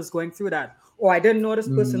person was going through that. Or I didn't know this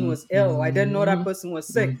person was ill. Or I didn't know that person was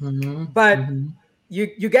sick. But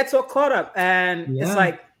you get so caught up, and it's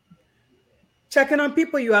like checking on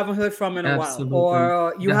people you haven't heard from in a while,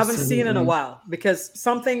 or you haven't seen in a while, because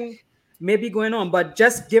something may be going on, but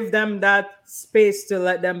just give them that space to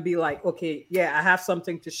let them be like, okay, yeah, I have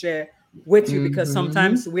something to share with you, because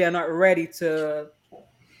sometimes we are not ready to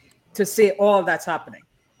say all that's happening.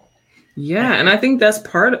 Yeah, and I think that's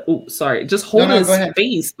part of, just holding Go ahead.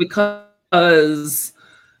 space, because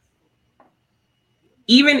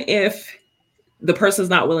even if the person's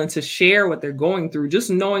not willing to share what they're going through, just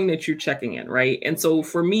knowing that you're checking in, right? And so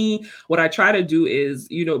for me, what I try to do is,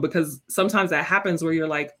 because sometimes that happens where you're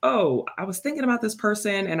like, oh, I was thinking about this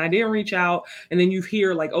person and I didn't reach out. And then you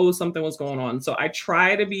hear like, oh, something was going on. So I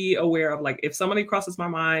try to be aware of, like, if somebody crosses my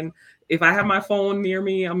mind, if I have my phone near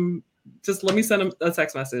me, let me send them a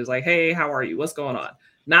text message like, hey, how are you? What's going on?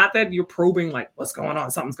 Not that you're probing like, what's going on?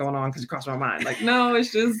 Something's going on because you crossed my mind. Like, no,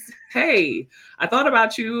 it's just, hey, I thought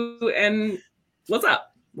about you and what's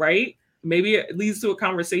up, right? Maybe it leads to a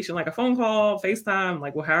conversation like a phone call, FaceTime,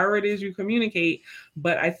 like, well, however it is you communicate.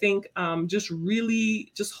 But I think just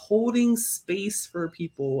really just holding space for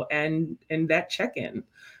people and that check-in.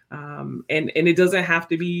 And it doesn't have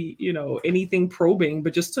to be, anything probing,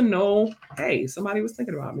 but just to know, hey, somebody was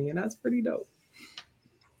thinking about me, and that's pretty dope.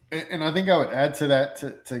 And I think I would add to that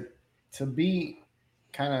to be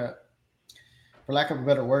kind of, for lack of a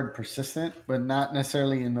better word, persistent, but not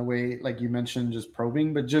necessarily in the way like you mentioned, just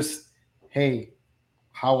probing, but just, hey,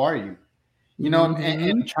 how are you?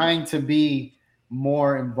 And trying to be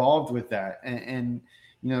more involved with that. And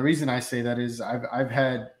the reason I say that is I've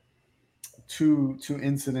had two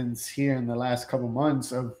incidents here in the last couple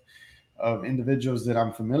months of individuals that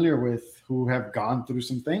I'm familiar with who have gone through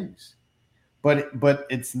some things, but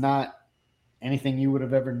it's not anything you would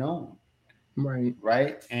have ever known,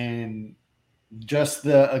 right? And just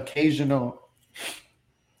the occasional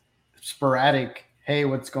sporadic, hey,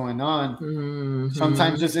 what's going on,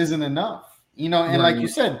 sometimes just isn't enough, and like you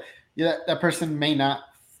said, that person may not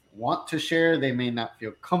want to share, they may not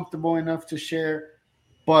feel comfortable enough to share,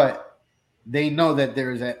 but they know that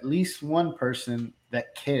there is at least one person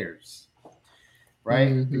that cares,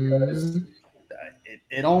 right? Because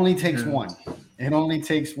it only takes one. It only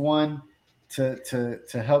takes one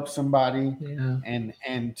to help somebody,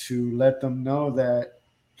 and to let them know that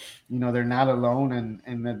they're not alone,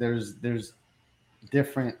 and that there's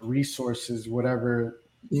different resources, whatever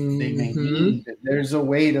they may need. There's a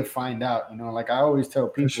way to find out. Like I always tell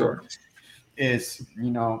people, is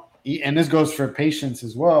and this goes for patients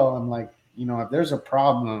as well. I'm like, if there's a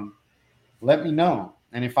problem, let me know.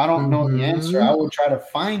 And if I don't know the answer, I will try to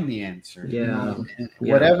find the answer.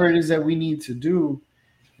 Whatever it is that we need to do,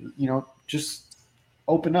 just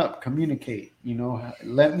open up, communicate,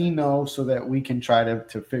 let me know so that we can try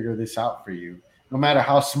to figure this out for you. No matter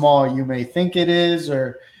how small you may think it is,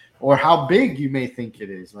 or how big you may think it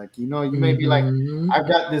is. Like, you may be like, I've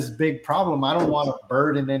got this big problem. I don't want to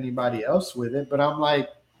burden anybody else with it, but I'm like,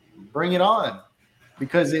 bring it on.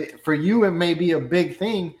 Because for you, it may be a big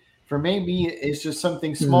thing. For maybe it's just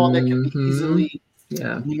something small that can be easily,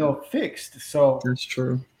 fixed. So that's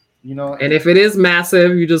true. And if it is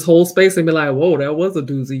massive, you just hold space and be like, whoa, that was a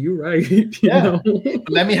doozy. You're right.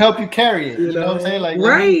 Let me help you carry it. You know what I'm saying? Like,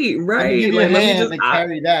 right. Let me just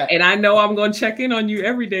carry that. And I know I'm going to check in on you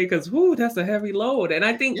every day because, that's a heavy load. And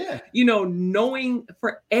I think, knowing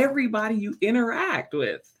for everybody you interact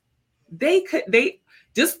with, they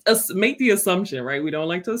just make the assumption, right? We don't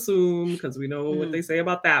like to assume because we know what they say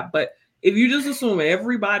about that. But if you just assume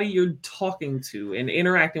everybody you're talking to and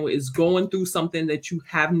interacting with is going through something that you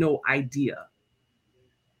have no idea,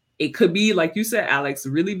 it could be, like you said, Alex,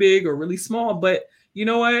 really big or really small. But you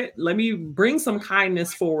know what? Let me bring some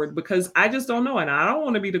kindness forward because I just don't know. And I don't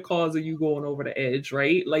want to be the cause of you going over the edge,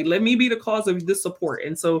 right? Like, let me be the cause of this support.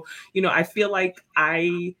 And so, I feel like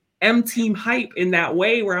I am team hype in that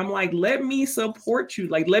way where I'm like, let me support you.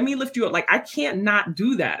 Like, let me lift you up. Like, I can't not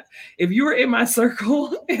do that. If you were in my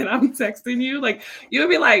circle and I'm texting you, like, you'll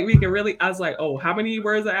be like, we can really, I was like, oh, how many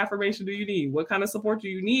words of affirmation do you need? What kind of support do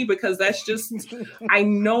you need? Because that's just, I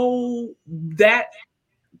know that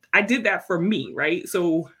I did that for me, right?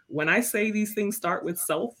 So when I say these things start with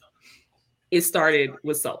self, it started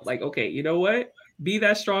with self. Like, okay, you know what? Be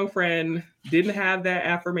that strong friend, didn't have that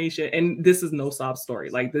affirmation. And this is no sob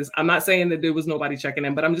story. Like this, I'm not saying that there was nobody checking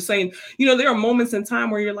in, but I'm just saying, there are moments in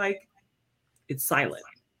time where you're like, it's silent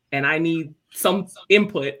and I need some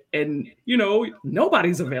input and,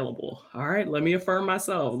 nobody's available. All right, let me affirm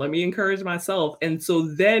myself. Let me encourage myself. And so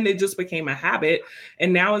then it just became a habit.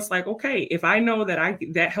 And now it's like, okay, if I know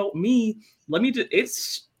that helped me, let me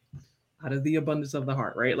it's out of the abundance of the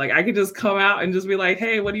heart, right? Like I could just come out and just be like,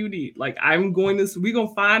 hey, what do you need? Like we're going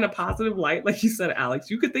to find a positive light. Like you said,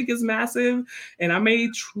 Alex, you could think it's massive and I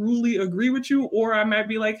may truly agree with you, or I might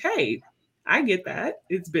be like, hey, I get that.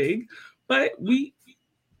 It's big, but we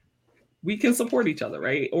can support each other,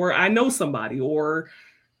 right? Or I know somebody, or,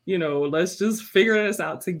 let's just figure this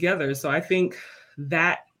out together. So I think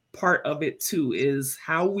that part of it too, is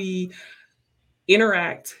how we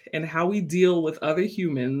interact and how we deal with other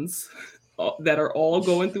humans that are all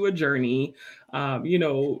going through a journey. You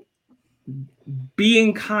know,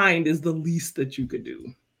 being kind is the least that you could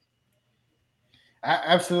do.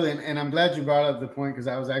 Absolutely, and I'm glad you brought up the point, because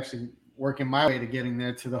I was actually working my way to getting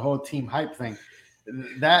there, to the whole team hype thing.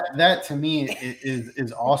 That to me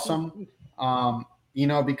is awesome. You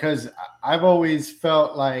know, because I've always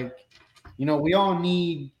felt like, you know, we all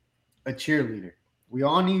need a cheerleader. We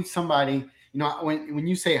all need somebody. You know, when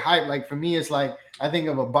you say hype, like for me, it's like I think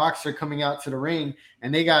of a boxer coming out to the ring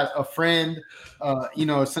and they got a friend. You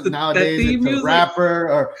know, nowadays it's a rapper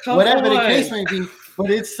or whatever the case may be. But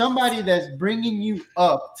it's somebody that's bringing you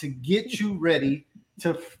up to get you ready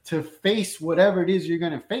to face whatever it is you're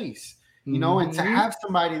going to face. You know, and to have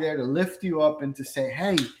somebody there to lift you up and to say,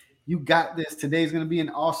 hey, you got this. Today's going to be an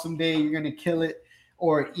awesome day. You're going to kill it.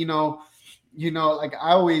 Or, you know, like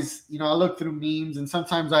I always, you know, I look through memes, and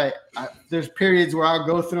sometimes I there's periods where I'll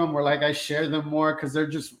go through them where like I share them more because they're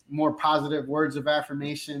just more positive words of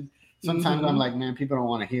affirmation. Sometimes I'm like, man, people don't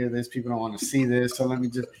want to hear this. People don't want to see this. So let me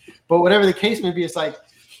just, but whatever the case may be, it's like,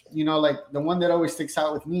 you know, like the one that always sticks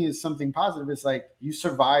out with me is something positive. It's like, you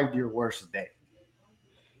survived your worst day.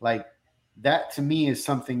 Like that to me is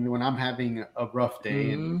something when I'm having a rough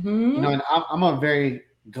day. And, you know, and I'm a very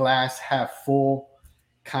glass half full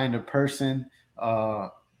kind of person.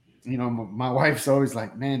 You know, my wife's always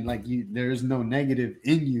like, man, like there's no negative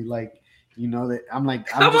in you. Like, you know, that I'm like,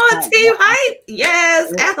 come on, team hype.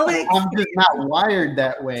 Yes, Alex. I'm just not wired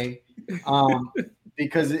that way.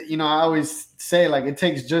 Because, you know, I always say like it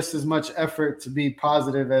takes just as much effort to be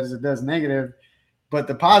positive as it does negative, but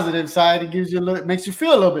the positive side, it gives you makes you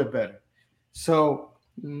feel a little bit better. So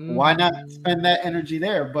why not spend that energy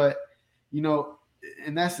there? But, you know,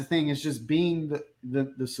 and that's the thing, is just being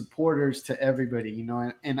the supporters to everybody, you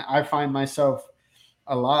know, and I find myself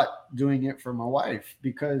a lot doing it for my wife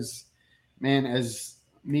because, man, as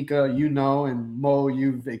Mica, you know, and Mo,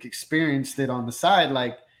 you've experienced it on the side,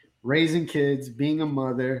 like raising kids, being a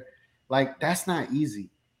mother, like that's not easy.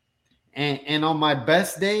 And on my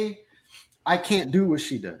best day, I can't do what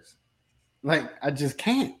she does. Like I just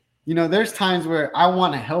can't. You know, there's times where I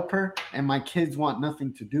want to help her and my kids want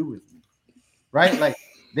nothing to do with me. Right? Like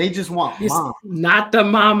they just want mom. Not the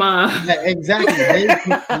mama. Yeah, exactly. They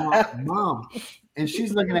just want mom. And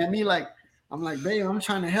she's looking at me like, I'm like, babe, I'm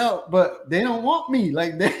trying to help, but they don't want me.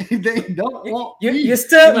 Like they don't want me. You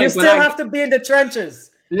still have to be in the trenches.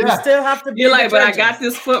 Yeah. You still have to be. You're like, but I got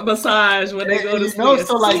this foot massage when they go to sleep. As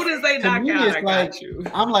soon as they knock out, I got you.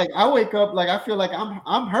 I'm like, I wake up like I feel like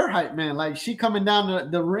I'm her hype man. Like she coming down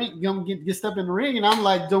the ring, gonna get step in the ring, and I'm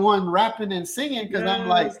like the one rapping and singing because I'm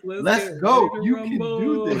like, let's go. You can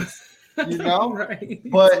do this. You know, right.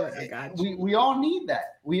 But we all need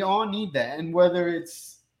that. We all need that. And whether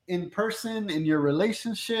it's in person, in your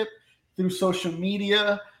relationship, through social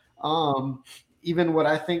media, even what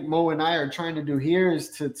I think Mo and I are trying to do here is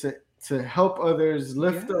to help others,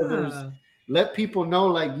 lift others, let people know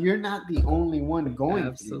like you're not the only one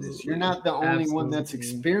going through this. You're not the only one that's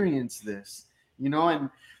experienced this. You know, and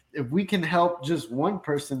if we can help just one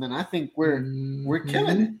person, then I think we're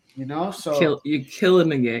killing it. You know, so you're killing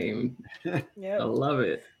the game. I love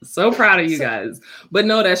it. So proud of you guys. But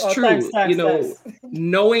no, that's true. Thanks, you know,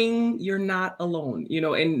 knowing you're not alone, you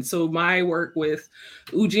know, and so my work with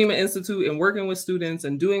Ujima Institute and working with students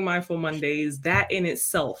and doing Mindful Mondays, that in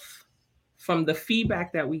itself, from the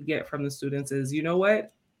feedback that we get from the students is, you know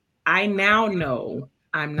what? I now know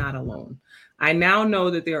I'm not alone. I now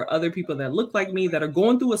know that there are other people that look like me that are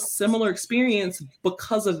going through a similar experience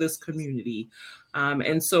because of this community.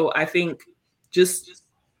 And so I think just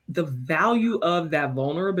the value of that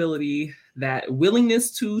vulnerability, that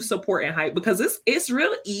willingness to support and hype, because it's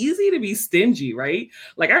real easy to be stingy, right?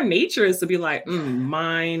 Like our nature is to be like,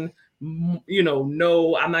 mine, you know,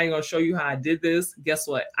 no, I'm not even going to show you how I did this. Guess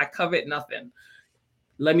what? I covet nothing.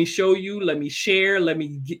 Let me show you, let me share, let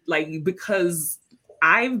me get, like, because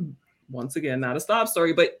I've, once again, not a stop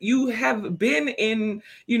story, but you have been in,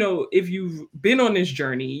 you know, if you've been on this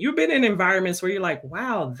journey, you've been in environments where you're like,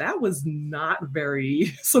 wow, that was not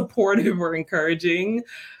very supportive or encouraging.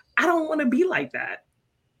 I don't want to be like that.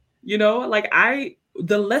 You know, like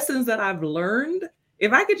the lessons that I've learned,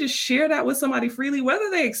 if I could just share that with somebody freely, whether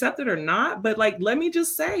they accept it or not, but like, let me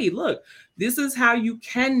just say, look, this is how you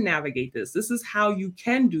can navigate this. This is how you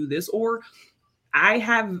can do this. Or I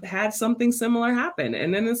have had something similar happen.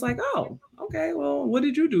 And then it's like, oh, okay, well, what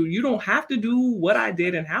did you do? You don't have to do what I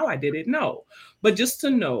did and how I did it. No, but just to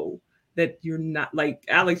know that you're not, like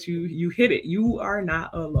Alex, you hit it. You are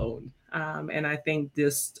not alone. And I think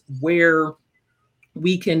just where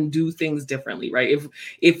we can do things differently, right?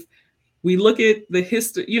 If we look at the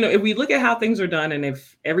history, if we look at how things are done, and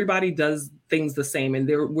if everybody does things the same, and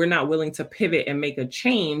we're not willing to pivot and make a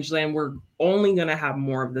change, then we're only going to have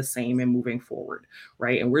more of the same and moving forward,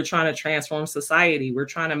 right? And we're trying to transform society. We're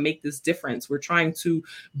trying to make this difference. We're trying to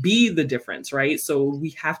be the difference, right? So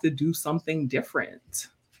we have to do something different.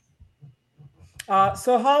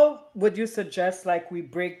 So how would you suggest like we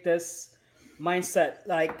break this mindset?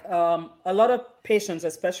 Like a lot of patients,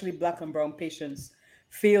 especially black and brown patients,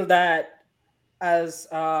 feel that as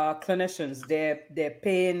clinicians, their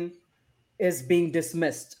pain is being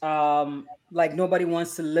dismissed. Like nobody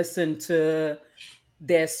wants to listen to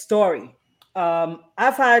their story.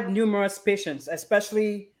 I've had numerous patients,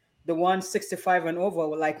 especially the ones 65 and over.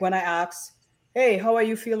 Like when I ask, "Hey, how are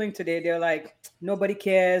you feeling today?" They're like, "Nobody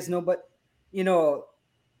cares. Nobody, you know."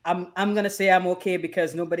 I'm gonna say I'm okay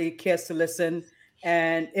because nobody cares to listen,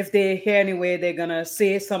 and if they hear anyway, they're gonna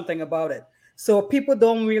say something about it. So people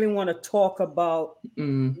don't really want to talk about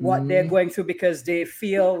what they're Mm-hmm. going through because they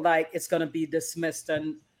feel like it's going to be dismissed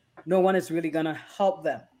and no one is really going to help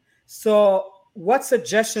them. So, what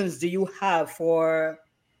suggestions do you have for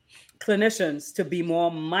clinicians to be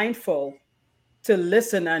more mindful, to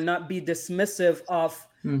listen and not be dismissive of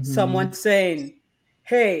Mm-hmm. someone saying,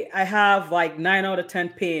 "Hey, I have like 9 out of 10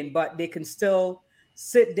 pain," but they can still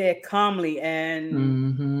sit there calmly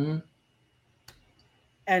Mm-hmm.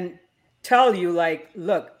 and tell you like,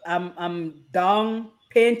 "Look, I'm down.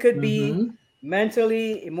 Pain could be Mm-hmm.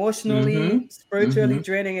 mentally, emotionally, Mm-hmm. spiritually Mm-hmm.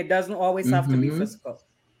 draining. It doesn't always have to be Mm-hmm. physical."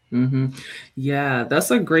 Mm-hmm. Yeah,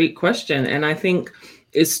 that's a great question. And I think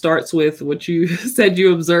it starts with what you said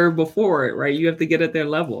you observed before, right? You have to get at their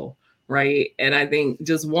level, right? And I think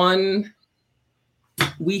just one,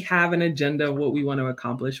 we have an agenda of what we want to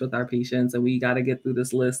accomplish with our patients, and we got to get through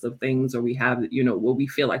this list of things, or we have, what we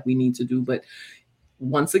feel like we need to do. But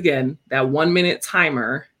once again, that 1 minute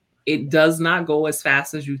timer, it does not go as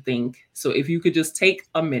fast as you think. So if you could just take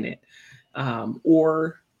a minute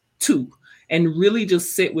or two and really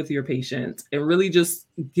just sit with your patient and really just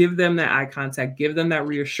give them that eye contact, give them that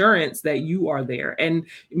reassurance that you are there. And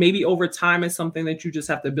maybe over time is something that you just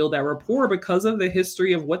have to build that rapport because of the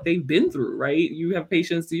history of what they've been through, right? You have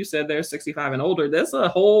patients, you said they're 65 and older. That's a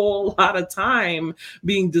whole lot of time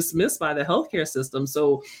being dismissed by the healthcare system.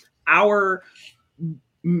 So our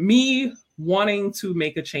me wanting to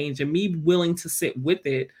make a change and me willing to sit with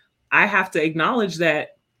it, I have to acknowledge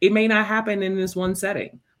that it may not happen in this one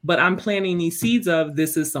setting, but I'm planting these seeds of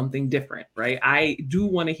this is something different, right? I do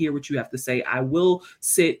want to hear what you have to say. I will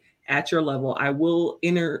sit at your level. I will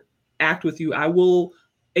interact with you. I will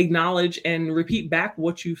acknowledge and repeat back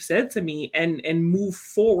what you've said to me and move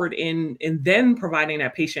forward in then providing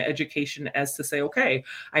that patient education as to say, okay,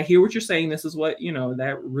 I hear what you're saying. This is what,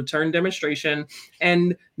 that return demonstration.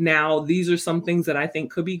 And now these are some things that I think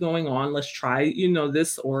could be going on. Let's try,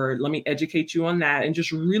 this, or let me educate you on that. And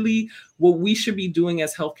just really what we should be doing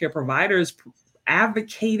as healthcare providers,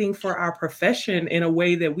 advocating for our profession in a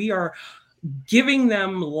way that we are giving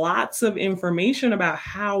them lots of information about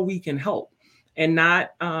how we can help, and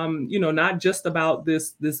not not just about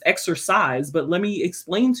this exercise, but let me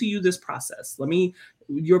explain to you this process. Let me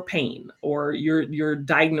your pain or your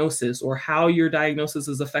diagnosis, or how your diagnosis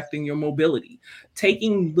is affecting your mobility,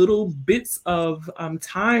 taking little bits of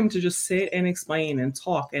time to just sit and explain and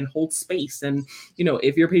talk and hold space. And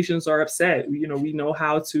if your patients are upset, we know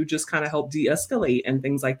how to just kind of help de-escalate and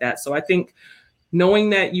things like that. So I think knowing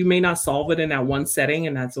that you may not solve it in that one setting,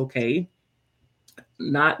 and that's okay,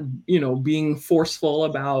 not being forceful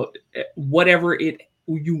about whatever it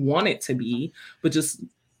you want it to be, but just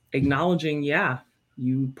acknowledging, yeah,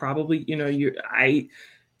 you probably,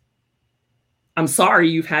 I'm sorry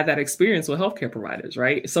you've had that experience with healthcare providers,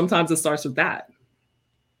 right? Sometimes it starts with that.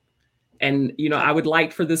 And I would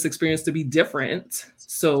like for this experience to be different,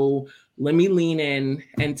 so let me lean in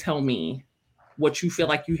and tell me what you feel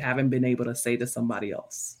like you haven't been able to say to somebody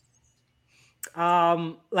else.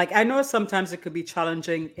 Like I know sometimes it could be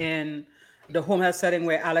challenging in the home health setting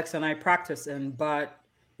where Alex and I practice in, but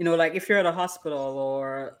like if you're at a hospital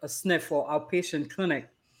or a SNF or outpatient clinic,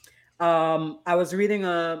 I was reading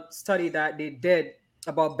a study that they did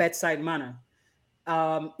about bedside manner.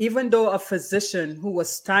 Even though a physician who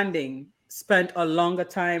was standing spent a longer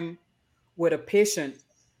time with a patient,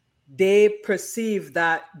 they perceived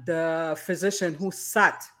that the physician who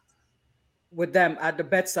sat with them at the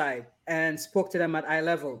bedside and spoke to them at eye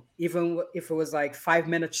level, even if it was like 5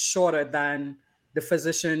 minutes shorter than the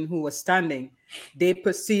physician who was standing, they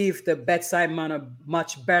perceived the bedside manner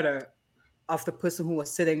much better of the person who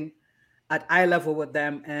was sitting at eye level with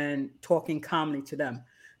them and talking calmly to them.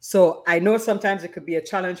 So I know sometimes it could be a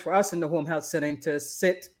challenge for us in the home health setting to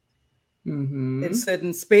sit in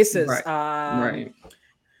certain spaces, Right.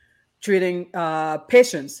 treating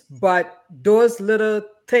patients. But those little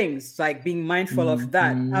things, like being mindful of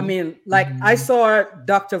that. I mean, like I saw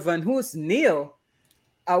Dr. Van Hoos kneel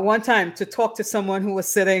at one time to talk to someone who was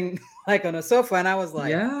sitting like on a sofa, and I was like,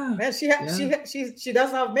 Yeah. man, she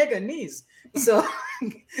doesn't have mega knees. So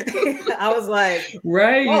I was like,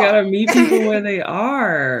 Right. You oh. gotta meet people where they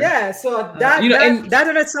are. Yeah. So that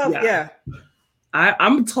in itself, yeah.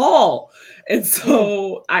 I'm tall, and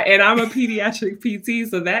so I'm a pediatric PT,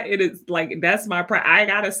 so that it is like that's my I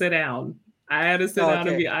gotta sit down. I had to sit down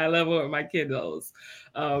and be eye level with my kiddos.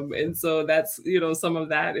 And so that's, some of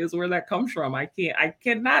that is where that comes from. I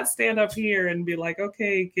cannot stand up here and be like,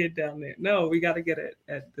 okay, kid down there. No, we got to get it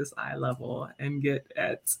at this eye level and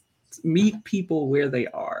meet people where they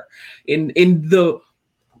are in the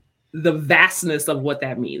vastness of what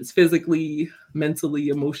that means, physically, mentally,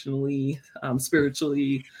 emotionally,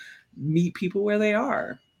 spiritually. Meet people where they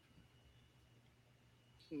are.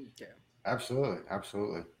 Okay.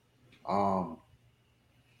 Absolutely.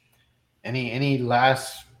 Any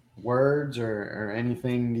last words or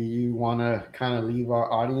anything you want to kind of leave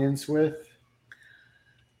our audience with?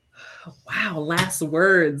 Wow, last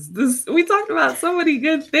words. We talked about so many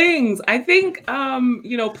good things. I think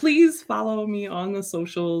please follow me on the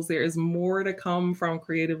socials. There is more to come from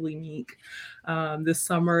Creatively Meek. This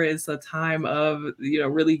summer is a time of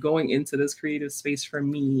really going into this creative space for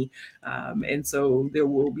me. And so there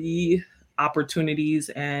will be opportunities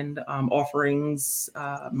and offerings,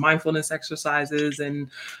 mindfulness exercises, and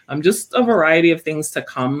just a variety of things to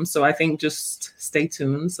come. So I think just stay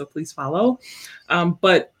tuned. So please follow.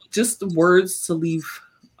 But just words to leave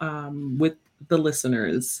with the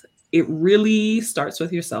listeners. It really starts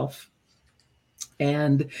with yourself.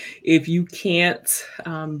 And if you can't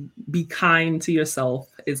be kind to yourself,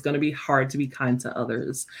 it's going to be hard to be kind to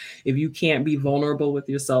others. If you can't be vulnerable with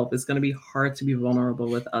yourself, it's going to be hard to be vulnerable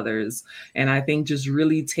with others. And I think just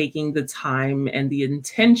really taking the time and the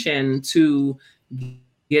intention to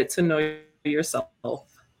get to know yourself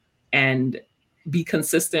and be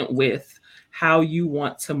consistent with how you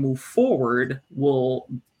want to move forward will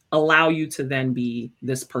allow you to then be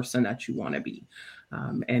this person that you want to be.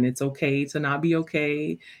 And it's okay to not be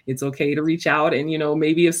okay. It's okay to reach out. And,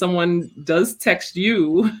 maybe if someone does text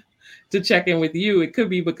you to check in with you, it could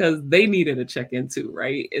be because they needed a check-in too,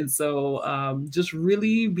 right? And so just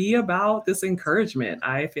really be about this encouragement.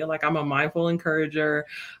 I feel like I'm a mindful encourager.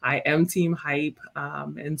 I am Team Hype.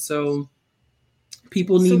 And so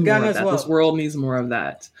people need more of that. This world needs more of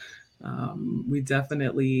that. We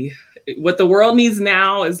definitely, what the world needs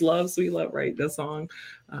now is love, sweet love, right? That song.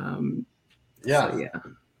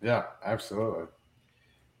 Yeah, absolutely.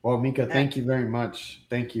 Well, Mica, thank you very much.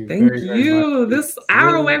 Thank you. Thank you. Very much. This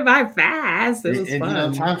hour went by fast. It was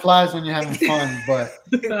fun. Time flies when you're having fun, but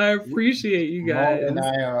I appreciate you guys. Mo and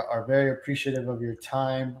I are very appreciative of your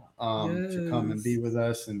time to come and be with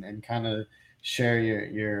us and kind of share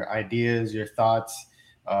your ideas, your thoughts.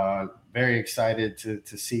 Very excited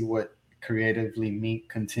to see what Creatively Meek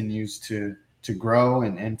continues to grow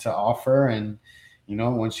and to offer. And,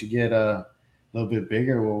 once you get a little bit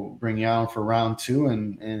bigger, we'll bring you on for round 2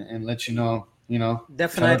 and let you know,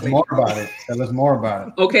 definitely tell us more about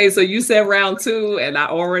it. Okay. So you said round 2 and I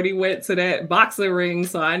already went to that boxing ring.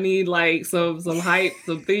 So I need like some hype,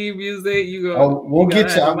 some theme music. We'll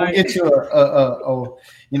get you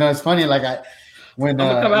it's funny. Like when I'm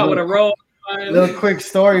gonna come out with a roll. A little quick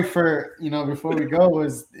story for, before we go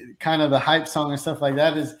was kind of the hype song and stuff like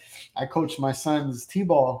that is I coached my son's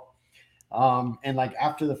T-ball. And like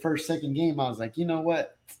after the second game, I was like, you know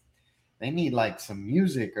what? They need like some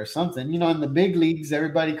music or something. In the big leagues,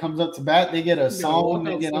 everybody comes up to bat. They get a song.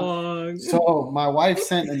 So my wife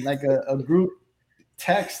sent like a group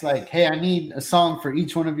text like, hey, I need a song for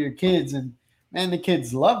each one of your kids. And man, the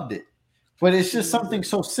kids loved it. But it's just something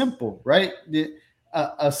so simple, right?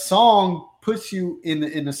 A song puts you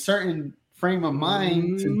in a certain frame of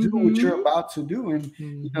mind to do what you're about to do. And,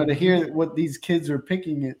 to hear what these kids were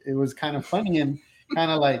picking, it was kind of funny and kind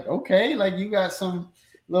of like, okay, like you got some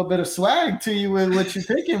little bit of swag to you with what you're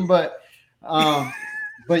picking. But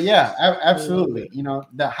yeah, absolutely.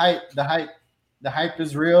 The hype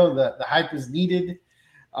is real. The hype is needed.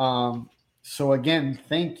 So again,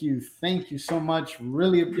 thank you so much.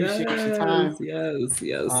 Really appreciate your time.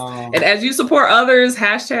 Yes. And as you support others,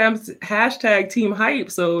 hashtag Team Hype.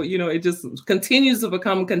 So it just continues to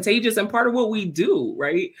become contagious and part of what we do,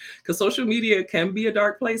 right? Because social media can be a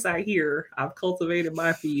dark place. I've cultivated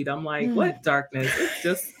my feed. I'm like, what darkness? It's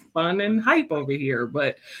just fun and hype over here.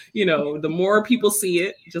 But, the more people see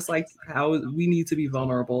it, just like how we need to be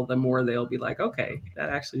vulnerable, the more they'll be like, okay, that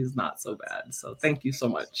actually is not so bad. So thank you so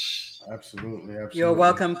much. Absolutely. You're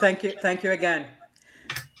welcome. Thank you. Thank you again.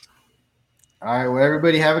 All right. Well,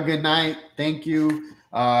 everybody have a good night. Thank you.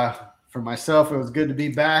 For myself, it was good to be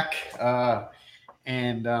back.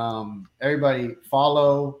 And everybody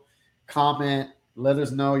follow, comment, let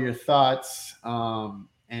us know your thoughts.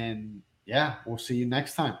 And yeah, we'll see you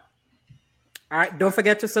next time. All right. Don't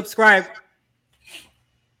forget to subscribe.